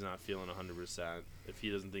him if he's not feeling 100%. If he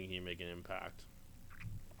doesn't think he can make an impact.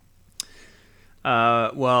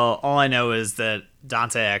 Well, all I know is that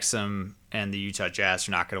Dante Exum and the Utah Jazz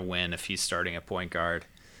are not going to win if he's starting at point guard.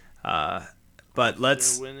 But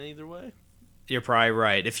let's win either way. You're probably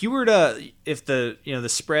right. If the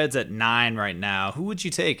spread's at 9 right now, who would you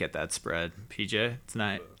take at that spread, PJ,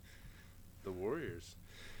 tonight? The Warriors.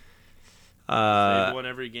 They've won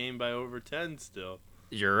every game by over 10 still.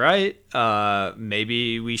 You're right.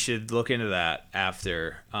 Maybe we should look into that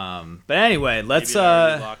after. But anyway, let's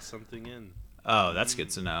lock something in. Oh, that's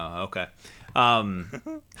good to know. Okay.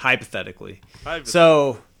 Hypothetically.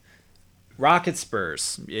 So, Rockets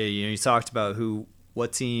Spurs. You talked about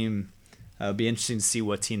what team. It'd be interesting to see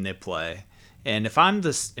what team they play. And if I'm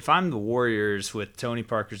the Warriors with Tony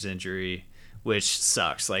Parker's injury, which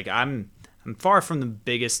sucks. Like, I'm far from the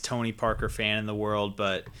biggest Tony Parker fan in the world,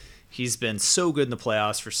 but he's been so good in the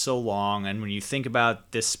playoffs for so long. And when you think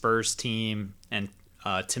about this Spurs team and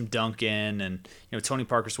Tim Duncan and Tony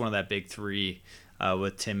Parker's one of that big three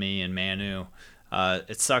with Timmy and Manu.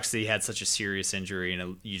 It sucks that he had such a serious injury,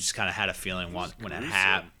 and you just kind of had a feeling when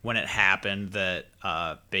it happened that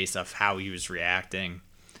based off how he was reacting.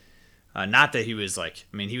 Not that he was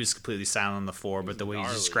he was completely silent on the floor, but the way he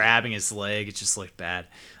was just grabbing his leg, it just looked bad.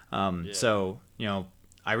 So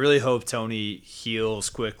I really hope Tony heals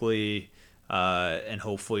quickly, and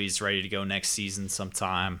hopefully he's ready to go next season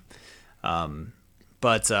sometime.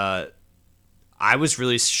 But I was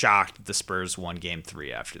really shocked that the Spurs won Game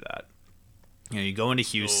 3 after that. You go into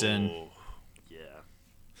Houston. Oh, yeah.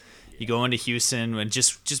 You go into Houston and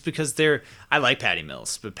just because I like Patty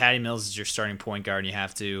Mills, but Patty Mills is your starting point guard, and you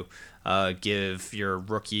have to give your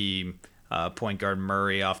rookie point guard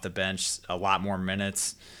Murray off the bench a lot more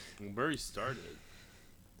minutes. Murray started.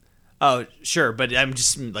 Oh, sure, but I'm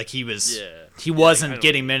just like he wasn't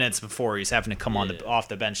getting minutes before. He's having to come off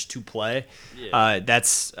the bench to play. Yeah.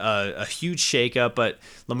 That's a huge shakeup, but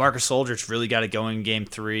LaMarcus Aldridge really got it going in Game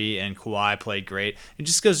 3, and Kawhi played great. It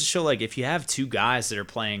just goes to show, like, if you have two guys that are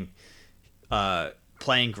playing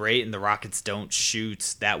great and the Rockets don't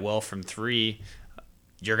shoot that well from 3,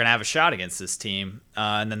 you're gonna have a shot against this team.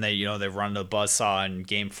 And then they run the buzzsaw in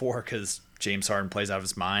Game 4 because James Harden plays out of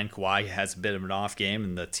his mind. Kawhi has a bit of an off game,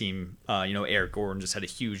 and the team, Eric Gordon just had a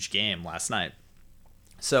huge game last night.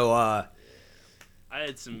 So I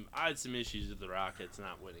had some issues with the Rockets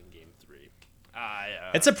not winning Game 3.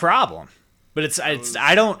 It's a problem, but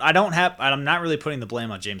I'm not really putting the blame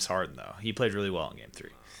on James Harden though. He played really well in Game 3.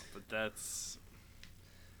 But that's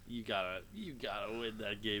you gotta win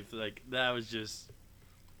that game. Like that was just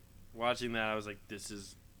watching that. I was like, this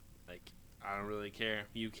is like I don't really care.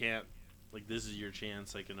 You can't like this is your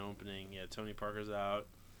chance. Like an opening. Yeah, Tony Parker's out.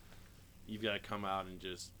 You've got to come out and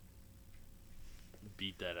just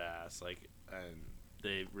beat that ass. Like and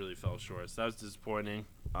they really fell short. So that was disappointing.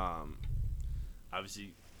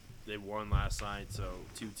 Obviously, they won last night, so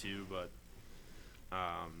 2-2. But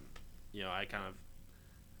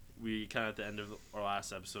we at the end of our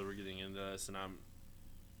last episode, we're getting into this, and I'm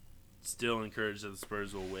still encouraged that the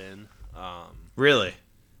Spurs will win. Really,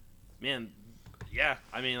 man, yeah.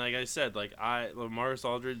 I mean, like I said, like LaMarcus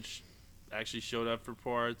Aldridge actually showed up for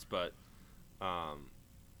parts, but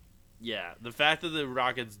yeah, the fact that the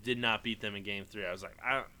Rockets did not beat them in Game 3, I was like,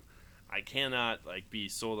 I cannot like be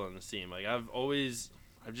sold on this team. Like I've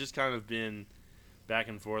just kind of been back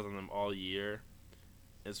and forth on them all year,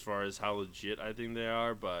 as far as how legit I think they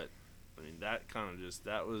are. But I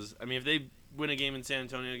mean if they win a game in San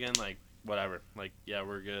Antonio again, like whatever, like yeah,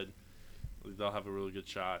 we're good. They'll have a really good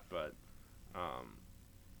shot, but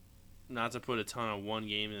not to put a ton of one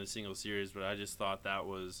game in a single series, but I just thought that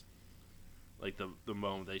was like the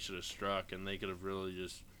moment they should have struck, and they could have really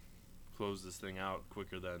just closed this thing out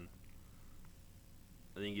quicker than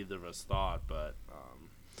I think either of us thought. But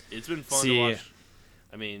it's been fun to watch.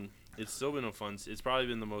 I mean, it's still been it's probably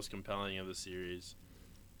been the most compelling of the series.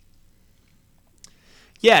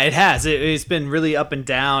 Yeah, it has. It's been really up and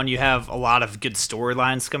down. You have a lot of good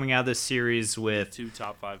storylines coming out of this series with 2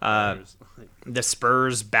 top 5 players. The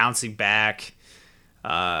Spurs bouncing back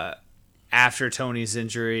after Tony's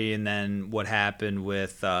injury, and then what happened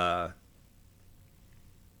with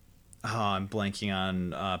I'm blanking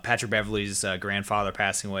on Patrick Beverley's grandfather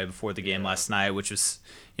passing away before the game last night, which was,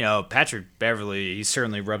 Patrick Beverley, he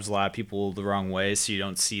certainly rubs a lot of people the wrong way, so you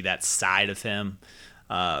don't see that side of him.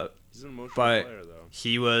 He's an emotional player, though.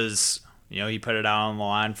 He was, he put it out on the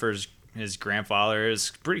line for his grandfather. It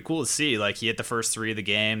was pretty cool to see. Like, he hit the first 3 of the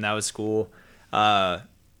game. That was cool. So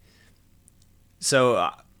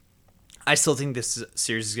I still think this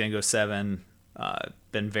series is going to go 7. I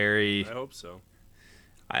hope so.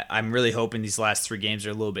 I'm really hoping these last 3 games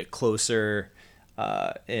are a little bit closer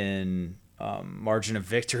in margin of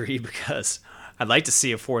victory, because I'd like to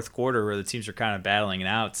see a fourth quarter where the teams are kind of battling it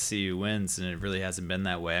out to see who wins, and it really hasn't been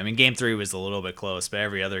that way. I mean, Game 3 was a little bit close, but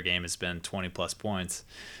every other game has been 20-plus points.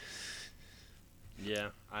 Yeah,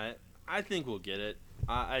 I think we'll get it.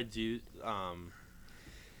 I do.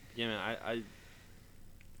 Yeah, man,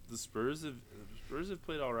 the Spurs have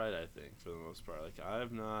played all right, I think, for the most part. Like, I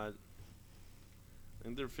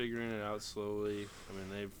think they're figuring it out slowly. I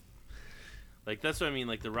mean, that's what I mean.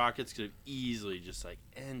 Like, the Rockets could have easily just, like,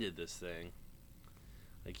 ended this thing.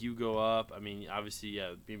 Like, you go up. I mean, obviously,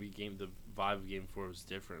 yeah, maybe the vibe of Game 4 was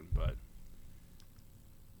different, but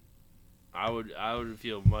I would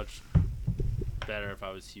feel much better if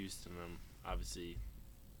I was Houston. Obviously,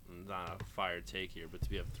 not a fire take here, but to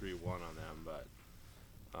be up 3-1 on them. But,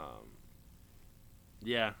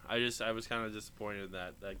 yeah, I was kind of disappointed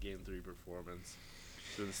that Game 3 performance.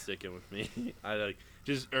 Been sticking with me.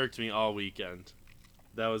 Just irked me all weekend.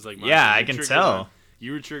 That was like I can tell.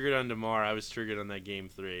 You were triggered on DeMar. I was triggered on that Game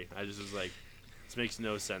 3. I just was like, this makes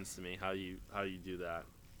no sense to me. How you do that?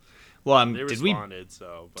 Well, they responded.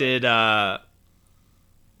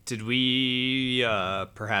 Did we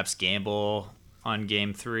perhaps gamble on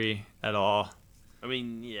Game 3 at all? I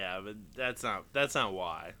mean, yeah, but that's not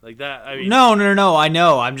why. Like that. I mean, no. I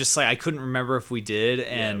know. I'm just like, I couldn't remember if we did,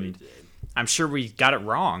 and we did. I'm sure we got it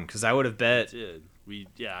wrong, because I would have bet. We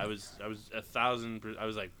did. I was 1,000%. I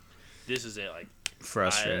was like, this is it. Like,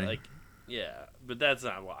 frustrating. Yeah, but that's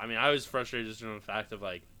not why. I mean, I was frustrated just from the fact of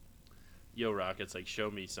like, yo, Rockets, like, show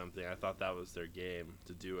me something. I thought that was their game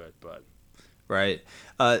to do it, but right.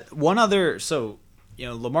 One other. So,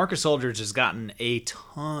 LaMarcus Aldridge has gotten a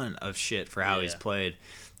ton of shit for how he's played,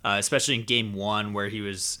 especially in Game 1 where he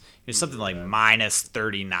was something like minus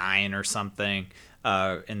 39 or something.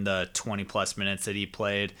 In the 20-plus minutes that he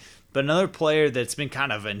played. But another player that's been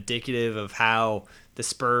kind of indicative of how the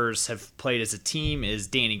Spurs have played as a team is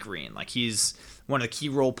Danny Green. Like, he's one of the key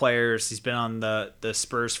role players. He's been on the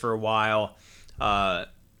Spurs for a while, and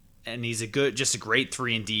he's just a great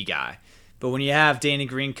 3-and-D guy. But when you have Danny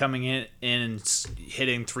Green coming in and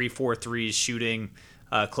hitting 3-4 threes, shooting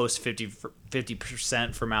close to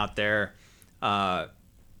 50% from out there,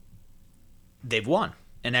 they've won.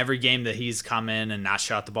 And every game that he's come in and not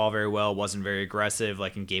shot the ball very well, wasn't very aggressive,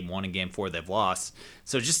 like in Game 1 and Game 4, they've lost.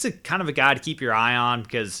 So just a kind of a guy to keep your eye on,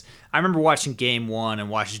 because I remember watching Game 1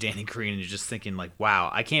 and watching Danny Green and you're just thinking, like,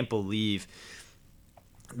 wow, I can't believe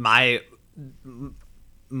my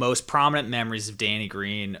most prominent memories of Danny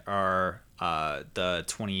Green are the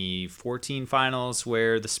 2014 finals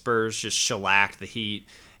where the Spurs just shellacked the Heat,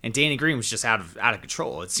 and Danny Green was just out of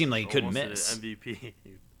control. It seemed like he couldn't miss. MVP.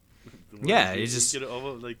 Yeah, he just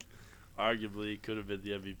almost, like, arguably could have been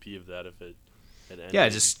the MVP of that if it had ended. Yeah,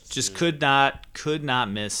 just could not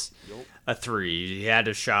miss a three. He had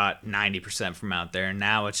to shot 90% from out there, and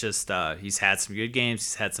now it's just he's had some good games,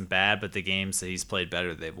 he's had some bad, but the games that he's played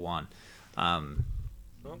better, they've won. Well,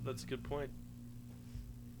 that's a good point.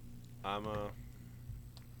 I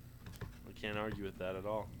can't argue with that at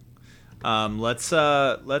all. Let's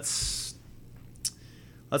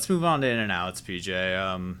move on to in and outs,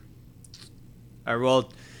 PJ. All right,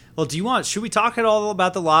 well, should we talk at all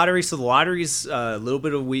about the lottery? So the lottery's a little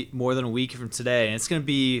bit more than a week from today, and it's going to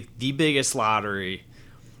be the biggest lottery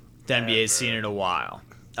the NBA's seen in a while.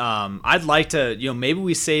 I'd like to, maybe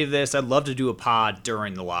we save this. I'd love to do a pod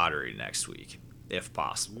during the lottery next week, if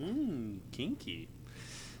possible. Kinky.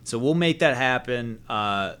 So we'll make that happen.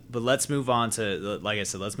 But let's move on to, like I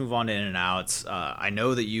said, let's move on to in and outs. I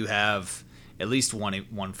know that you have at least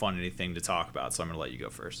one funny thing to talk about, so I'm going to let you go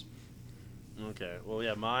first. Okay. Well,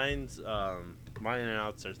 yeah, my in and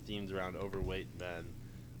outs are themed around overweight men.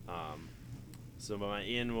 So my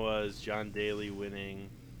in was John Daly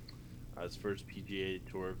winning his first PGA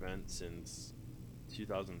Tour event since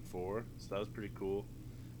 2004. So that was pretty cool.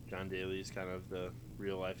 John Daly's kind of the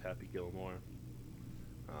real life Happy Gilmore.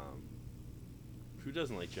 Who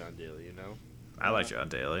doesn't like John Daly, I like John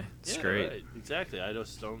Daly. It's great. Right. Exactly. I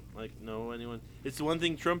just don't know anyone. It's the one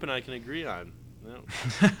thing Trump and I can agree on.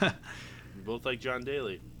 We both like John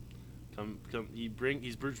Daly. He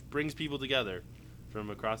brings people together from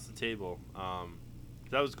across the table.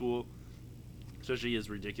 That was cool, especially his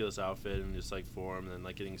ridiculous outfit and just like form, and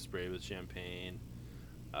then getting sprayed with champagne.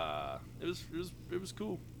 It was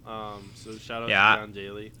cool. So shout out to John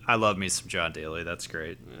Daly. I love me some John Daly. That's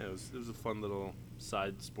great. Yeah, it was a fun little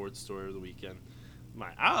side sports story of the weekend.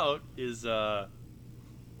 My out is a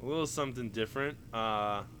little something different,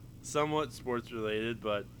 somewhat sports related,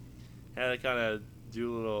 but had to kind of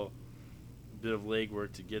do a little bit of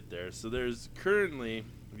legwork to get there. So there's currently,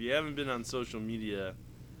 if you haven't been on social media,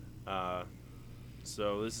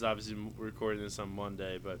 so this is obviously we're recording this on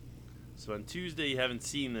Monday, but so on Tuesday you haven't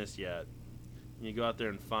seen this yet, and you go out there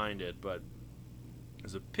and find it, but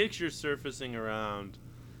there's a picture surfacing around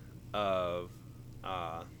of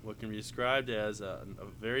what can be described as a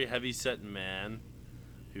very heavy-set man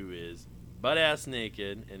who is butt-ass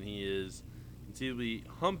naked, and he is conceivably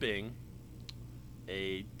humping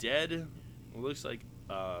a dead, what looks like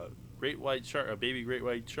a great white shark, a baby great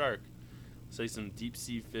white shark. It's like some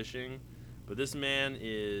deep-sea fishing. But this man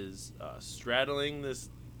is straddling this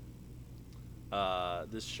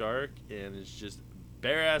shark and is just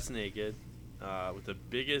bare-ass naked with the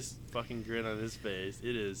biggest fucking grin on his face.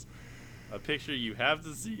 It is a picture you have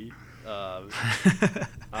to see. But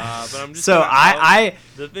I'm just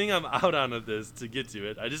the thing I'm out on of this, to get to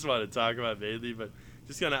it, I just want to talk about mainly, but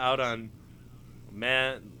just kind of out on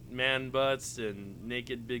man butts and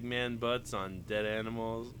naked big man butts on dead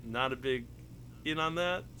animals. Not a big in on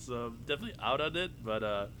that, so definitely out on it,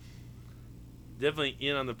 but definitely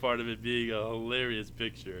in on the part of it being a hilarious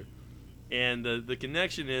picture. And the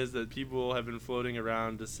connection is that people have been floating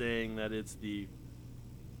around to saying that it's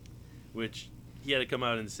which he had to come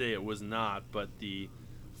out and say it was not, but the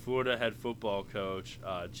Florida head football coach,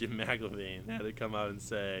 Jim McElvain, had to come out and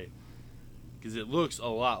say, because it looks a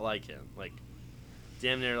lot like him,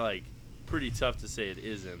 damn near pretty tough to say it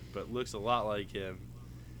isn't, but looks a lot like him,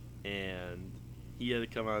 and he had to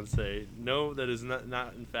come out and say, no, that is not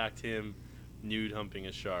in fact him nude humping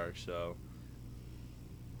a shark. So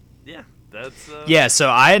yeah, that's so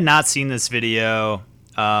I had not seen this video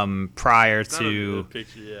prior to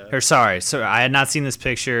picture, yeah. Or sorry, so I had not seen this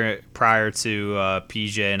picture prior to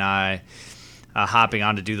PJ and I hopping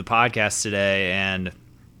on to do the podcast today, and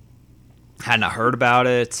had not heard about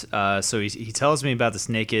it. So he tells me about this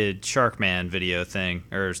naked shark man video thing,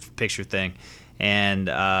 or picture thing, and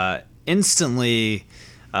instantly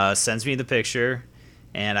sends me the picture.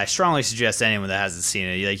 And I strongly suggest anyone that hasn't seen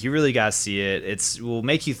it, you really got to see it. It will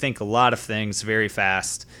make you think a lot of things very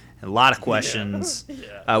fast, and a lot of questions,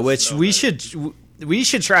 which we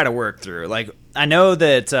should try to work through. Like, I know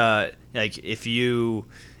that like if you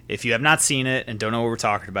have not seen it and don't know what we're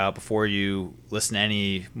talking about, before you listen to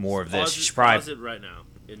any more of this, you should probably pause it right now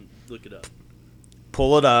and look it up.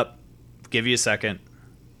 Pull it up. Give you a second.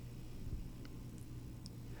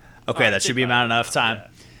 Okay, that should be about enough time.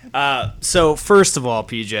 Yeah. So first of all,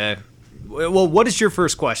 PJ, well, what is your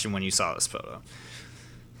first question when you saw this photo?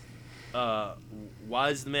 Why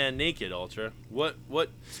is the man naked, Ultra? What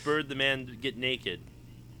spurred the man to get naked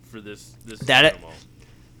for this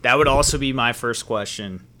that would also be my first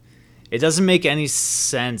question. It doesn't make any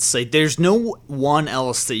sense. Like, there's no one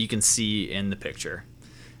else that you can see in the picture.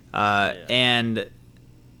 And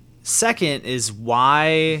second is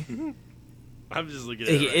why. I'm just looking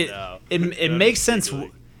at it right now. It makes sense.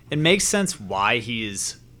 It makes sense why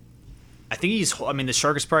he's. I mean, the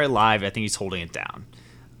shark is probably alive. I think he's holding it down.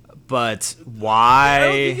 But why? I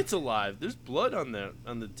don't think it's alive. There's blood on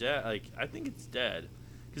the dead. Like, I think it's dead.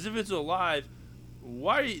 Because if it's alive,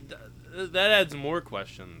 why? That adds more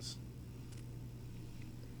questions.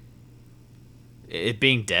 It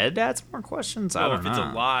being dead adds more questions. I don't know. If it's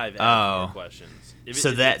alive, adds more questions.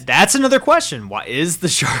 That's another question. Why is the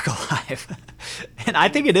shark alive? And I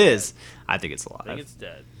think it is. I think it's alive. I think it's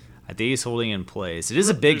dead. I think he's holding in place. It is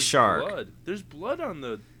a big shark. Blood. There's blood on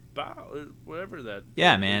the bow, whatever that.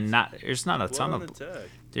 Yeah, man. There's not a ton of.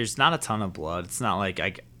 There's not a ton of blood. It's not like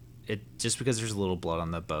it just because there's a little blood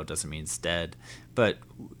on the boat doesn't mean it's dead. But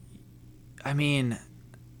I mean,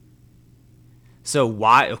 so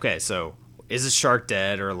why? Okay, so is the shark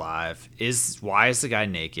dead or alive? Why is the guy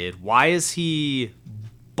naked? Why is he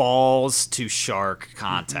balls to shark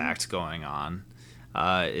contact going on?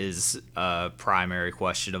 Is a primary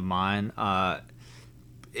question of mine.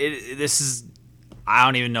 This is. I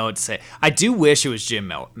don't even know what to say. I do wish it was Jim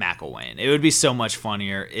McElwain. It would be so much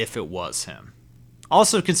funnier if it was him.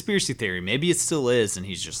 Also, conspiracy theory. Maybe it still is, and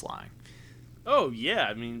he's just lying. Oh, yeah.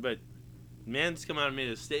 I mean, but man's come out and made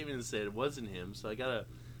a statement and said it wasn't him, so I gotta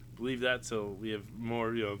believe that till we have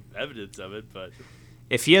more, evidence of it. But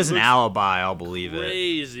if he has an alibi, I'll believe it.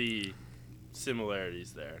 Crazy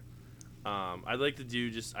similarities there. I'd like to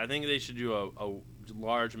do I think they should do a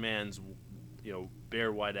large man's,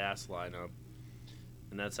 bare white ass lineup.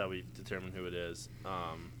 And that's how we determine who it is.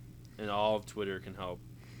 And all of Twitter can help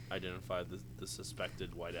identify the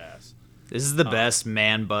suspected white ass. This is the best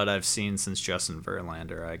man butt I've seen since Justin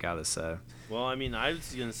Verlander, I gotta say. Well, I mean, I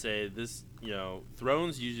was going to say this,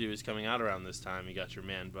 Thrones usually was coming out around this time. You got your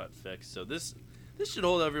man butt fixed. So this should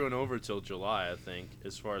hold everyone over till July, I think,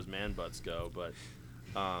 as far as man butts go. But,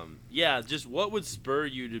 just what would spur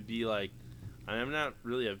you to be like, I'm not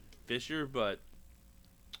really a fisher, but,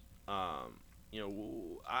 I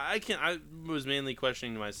was mainly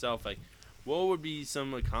questioning to myself, like, what would be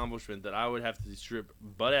some accomplishment that I would have to strip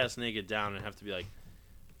butt ass naked down and have to be like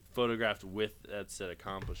photographed with that said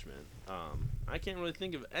accomplishment? I can't really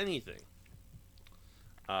think of anything.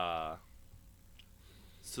 So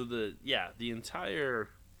the entire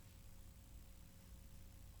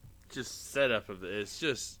just setup of it, there's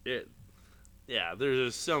just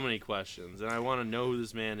so many questions, and I want to know who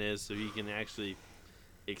this man is so he can actually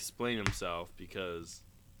explain himself, because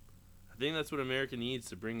I think that's what America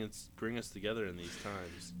needs to bring us together in these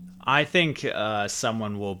times. I think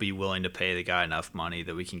someone will be willing to pay the guy enough money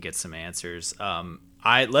that we can get some answers.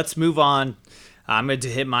 Let's move on. I'm going to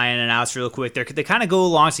hit my in and outs real quick. They kind of go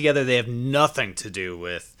along together. They have nothing to do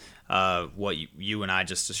with what you and I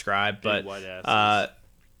just described. But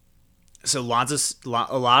so a lot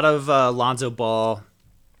of Lonzo Ball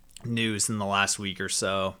news in the last week or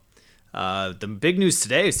so. The big news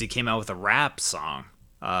today is he came out with a rap song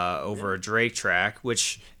over a Drake track,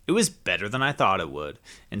 which it was better than I thought it would.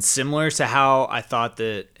 And similar to how I thought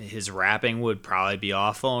that his rapping would probably be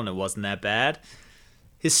awful and it wasn't that bad,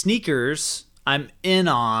 his sneakers I'm in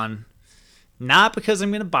on, not because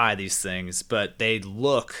I'm going to buy these things, but they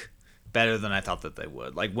look better than I thought that they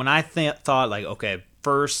would. Like, when I thought, like, okay,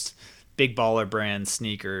 first big baller brand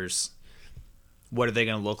sneakers, what are they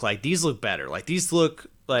going to look like? These look better. Like, these look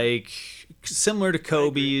like similar to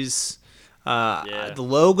Kobe's. The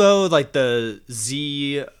logo, like the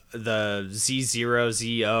Z0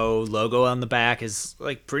 ZO logo on the back is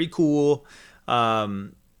like pretty cool. I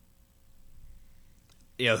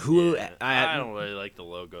don't really like the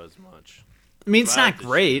logo as much. I mean, it's not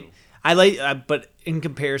great. I like, but in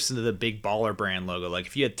comparison to the big baller brand logo, like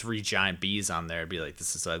if you had 3 giant bees on there, I'd be like,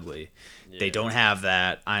 this is ugly. Yeah. They don't have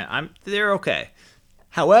that. They're okay.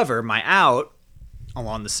 However, my out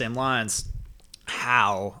along the same lines,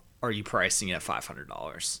 how are you pricing it at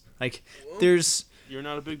 $500? Like, you're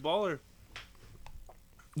not a big baller.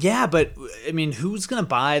 Yeah, but I mean, who's gonna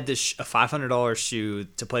buy this a $500 shoe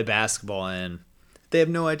to play basketball in? They have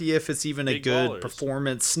no idea if it's even a Big good ballers.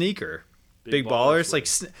 performance sneaker. Big Big ballers, like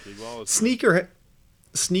Big ballers.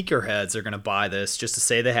 sneakerheads are gonna buy this just to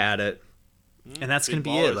say they had it, and that's Big gonna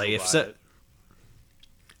be ballers it. Like will if buy so, it.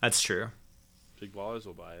 that's true. Big ballers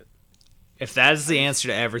will buy it. If that is the answer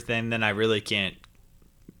to everything, then I really can't.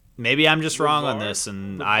 Maybe I'm just wrong on this,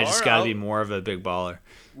 and I just got to be more of a big baller.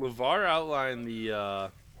 LeVar outlined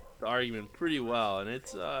the argument pretty well, and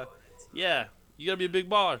it's yeah, you gotta be a big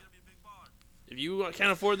baller. If you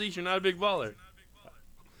can't afford these, you're not a big baller.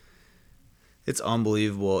 It's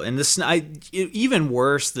unbelievable, and even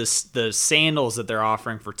worse, the sandals that they're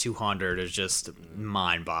offering for $200 is just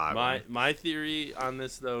mind-boggling. My theory on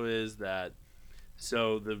this though is that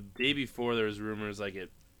so the day before there was rumors that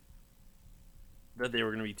they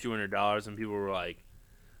were gonna be $200, and people were like,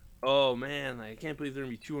 "Oh man, I can't believe they're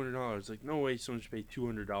gonna be $200." Like, no way, someone should pay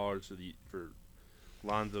 $200 for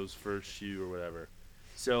Lonzo's first shoe or whatever.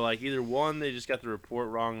 So like either one, they just got the report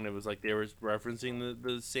wrong, and it was like they were referencing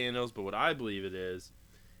the sandals. But what I believe it is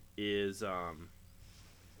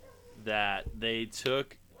that they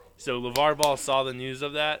took. So LeVar Ball saw the news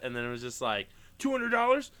of that, and then it was just like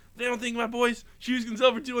 $200. They don't think my boys' shoes can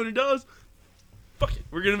sell for $200. Fuck it,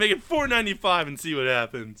 we're gonna make it $495 and see what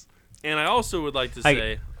happens. And I also would like to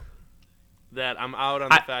say that I'm out on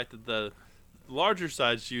the fact that the larger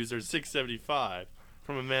size shoes are $675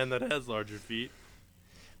 from a man that has larger feet.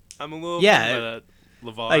 I'm a little bummed by that,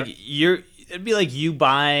 LeVar. Like it'd be like you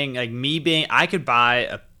buying, like me being. I could buy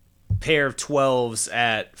a pair of 12s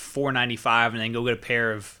at $495 and then go get a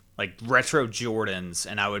pair of like retro Jordans,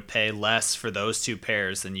 and I would pay less for those two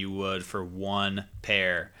pairs than you would for one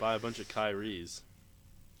pair. Buy a bunch of Kyries.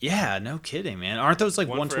 Yeah, no kidding, man. Aren't those like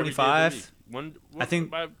 $125? I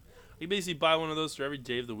think you basically buy one of those for every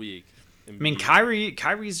day of the week. I mean,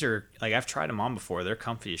 Kyries are like, I've tried them on before. They're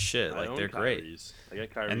comfy as shit. Like, they're great. I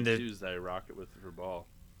got Kyrie shoes that I rock it with for ball.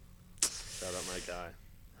 Shout out my guy.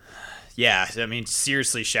 Yeah, I mean,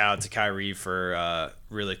 seriously, shout out to Kyrie for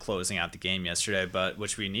really closing out the game yesterday,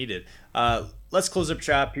 which we needed. Let's close up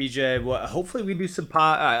shop, PJ. Well, hopefully we do some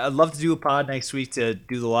pod. I'd love to do a pod next week to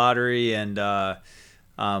do the lottery, and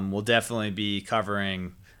we'll definitely be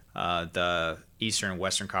covering the Eastern and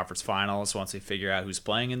Western Conference Finals once we figure out who's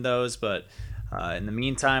playing in those. But in the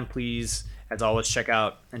meantime, please, as always, check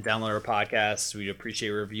out and download our podcast. We'd appreciate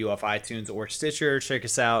a review off iTunes or Stitcher. Check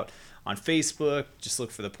us out on Facebook. Just look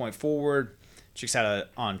for The Point Forward. Check us out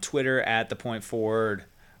on Twitter at The Point Forward.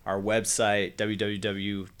 Our website,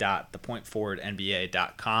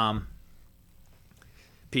 www.thepointforwardnba.com.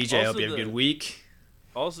 PJ, I hope you have a good week.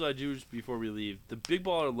 Also, I do, before we leave, the Big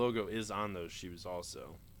Baller logo is on those shoes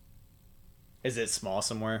also. Is it small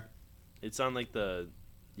somewhere? It's on like the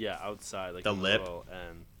outside, like the lip.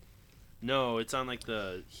 And no, it's on like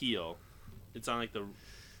the heel. It's on like the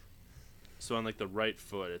on like the right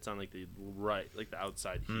foot. It's on like the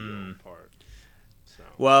outside heel part. So.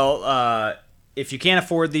 Well, if you can't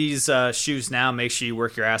afford these shoes now, make sure you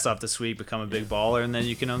work your ass off this week, become a big baller, and then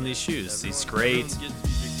you can own these shoes. These great. Get to be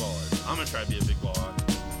big ballers. I'm gonna try to be a big baller.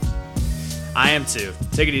 I am too.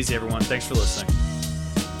 Take it easy, everyone. Thanks for listening.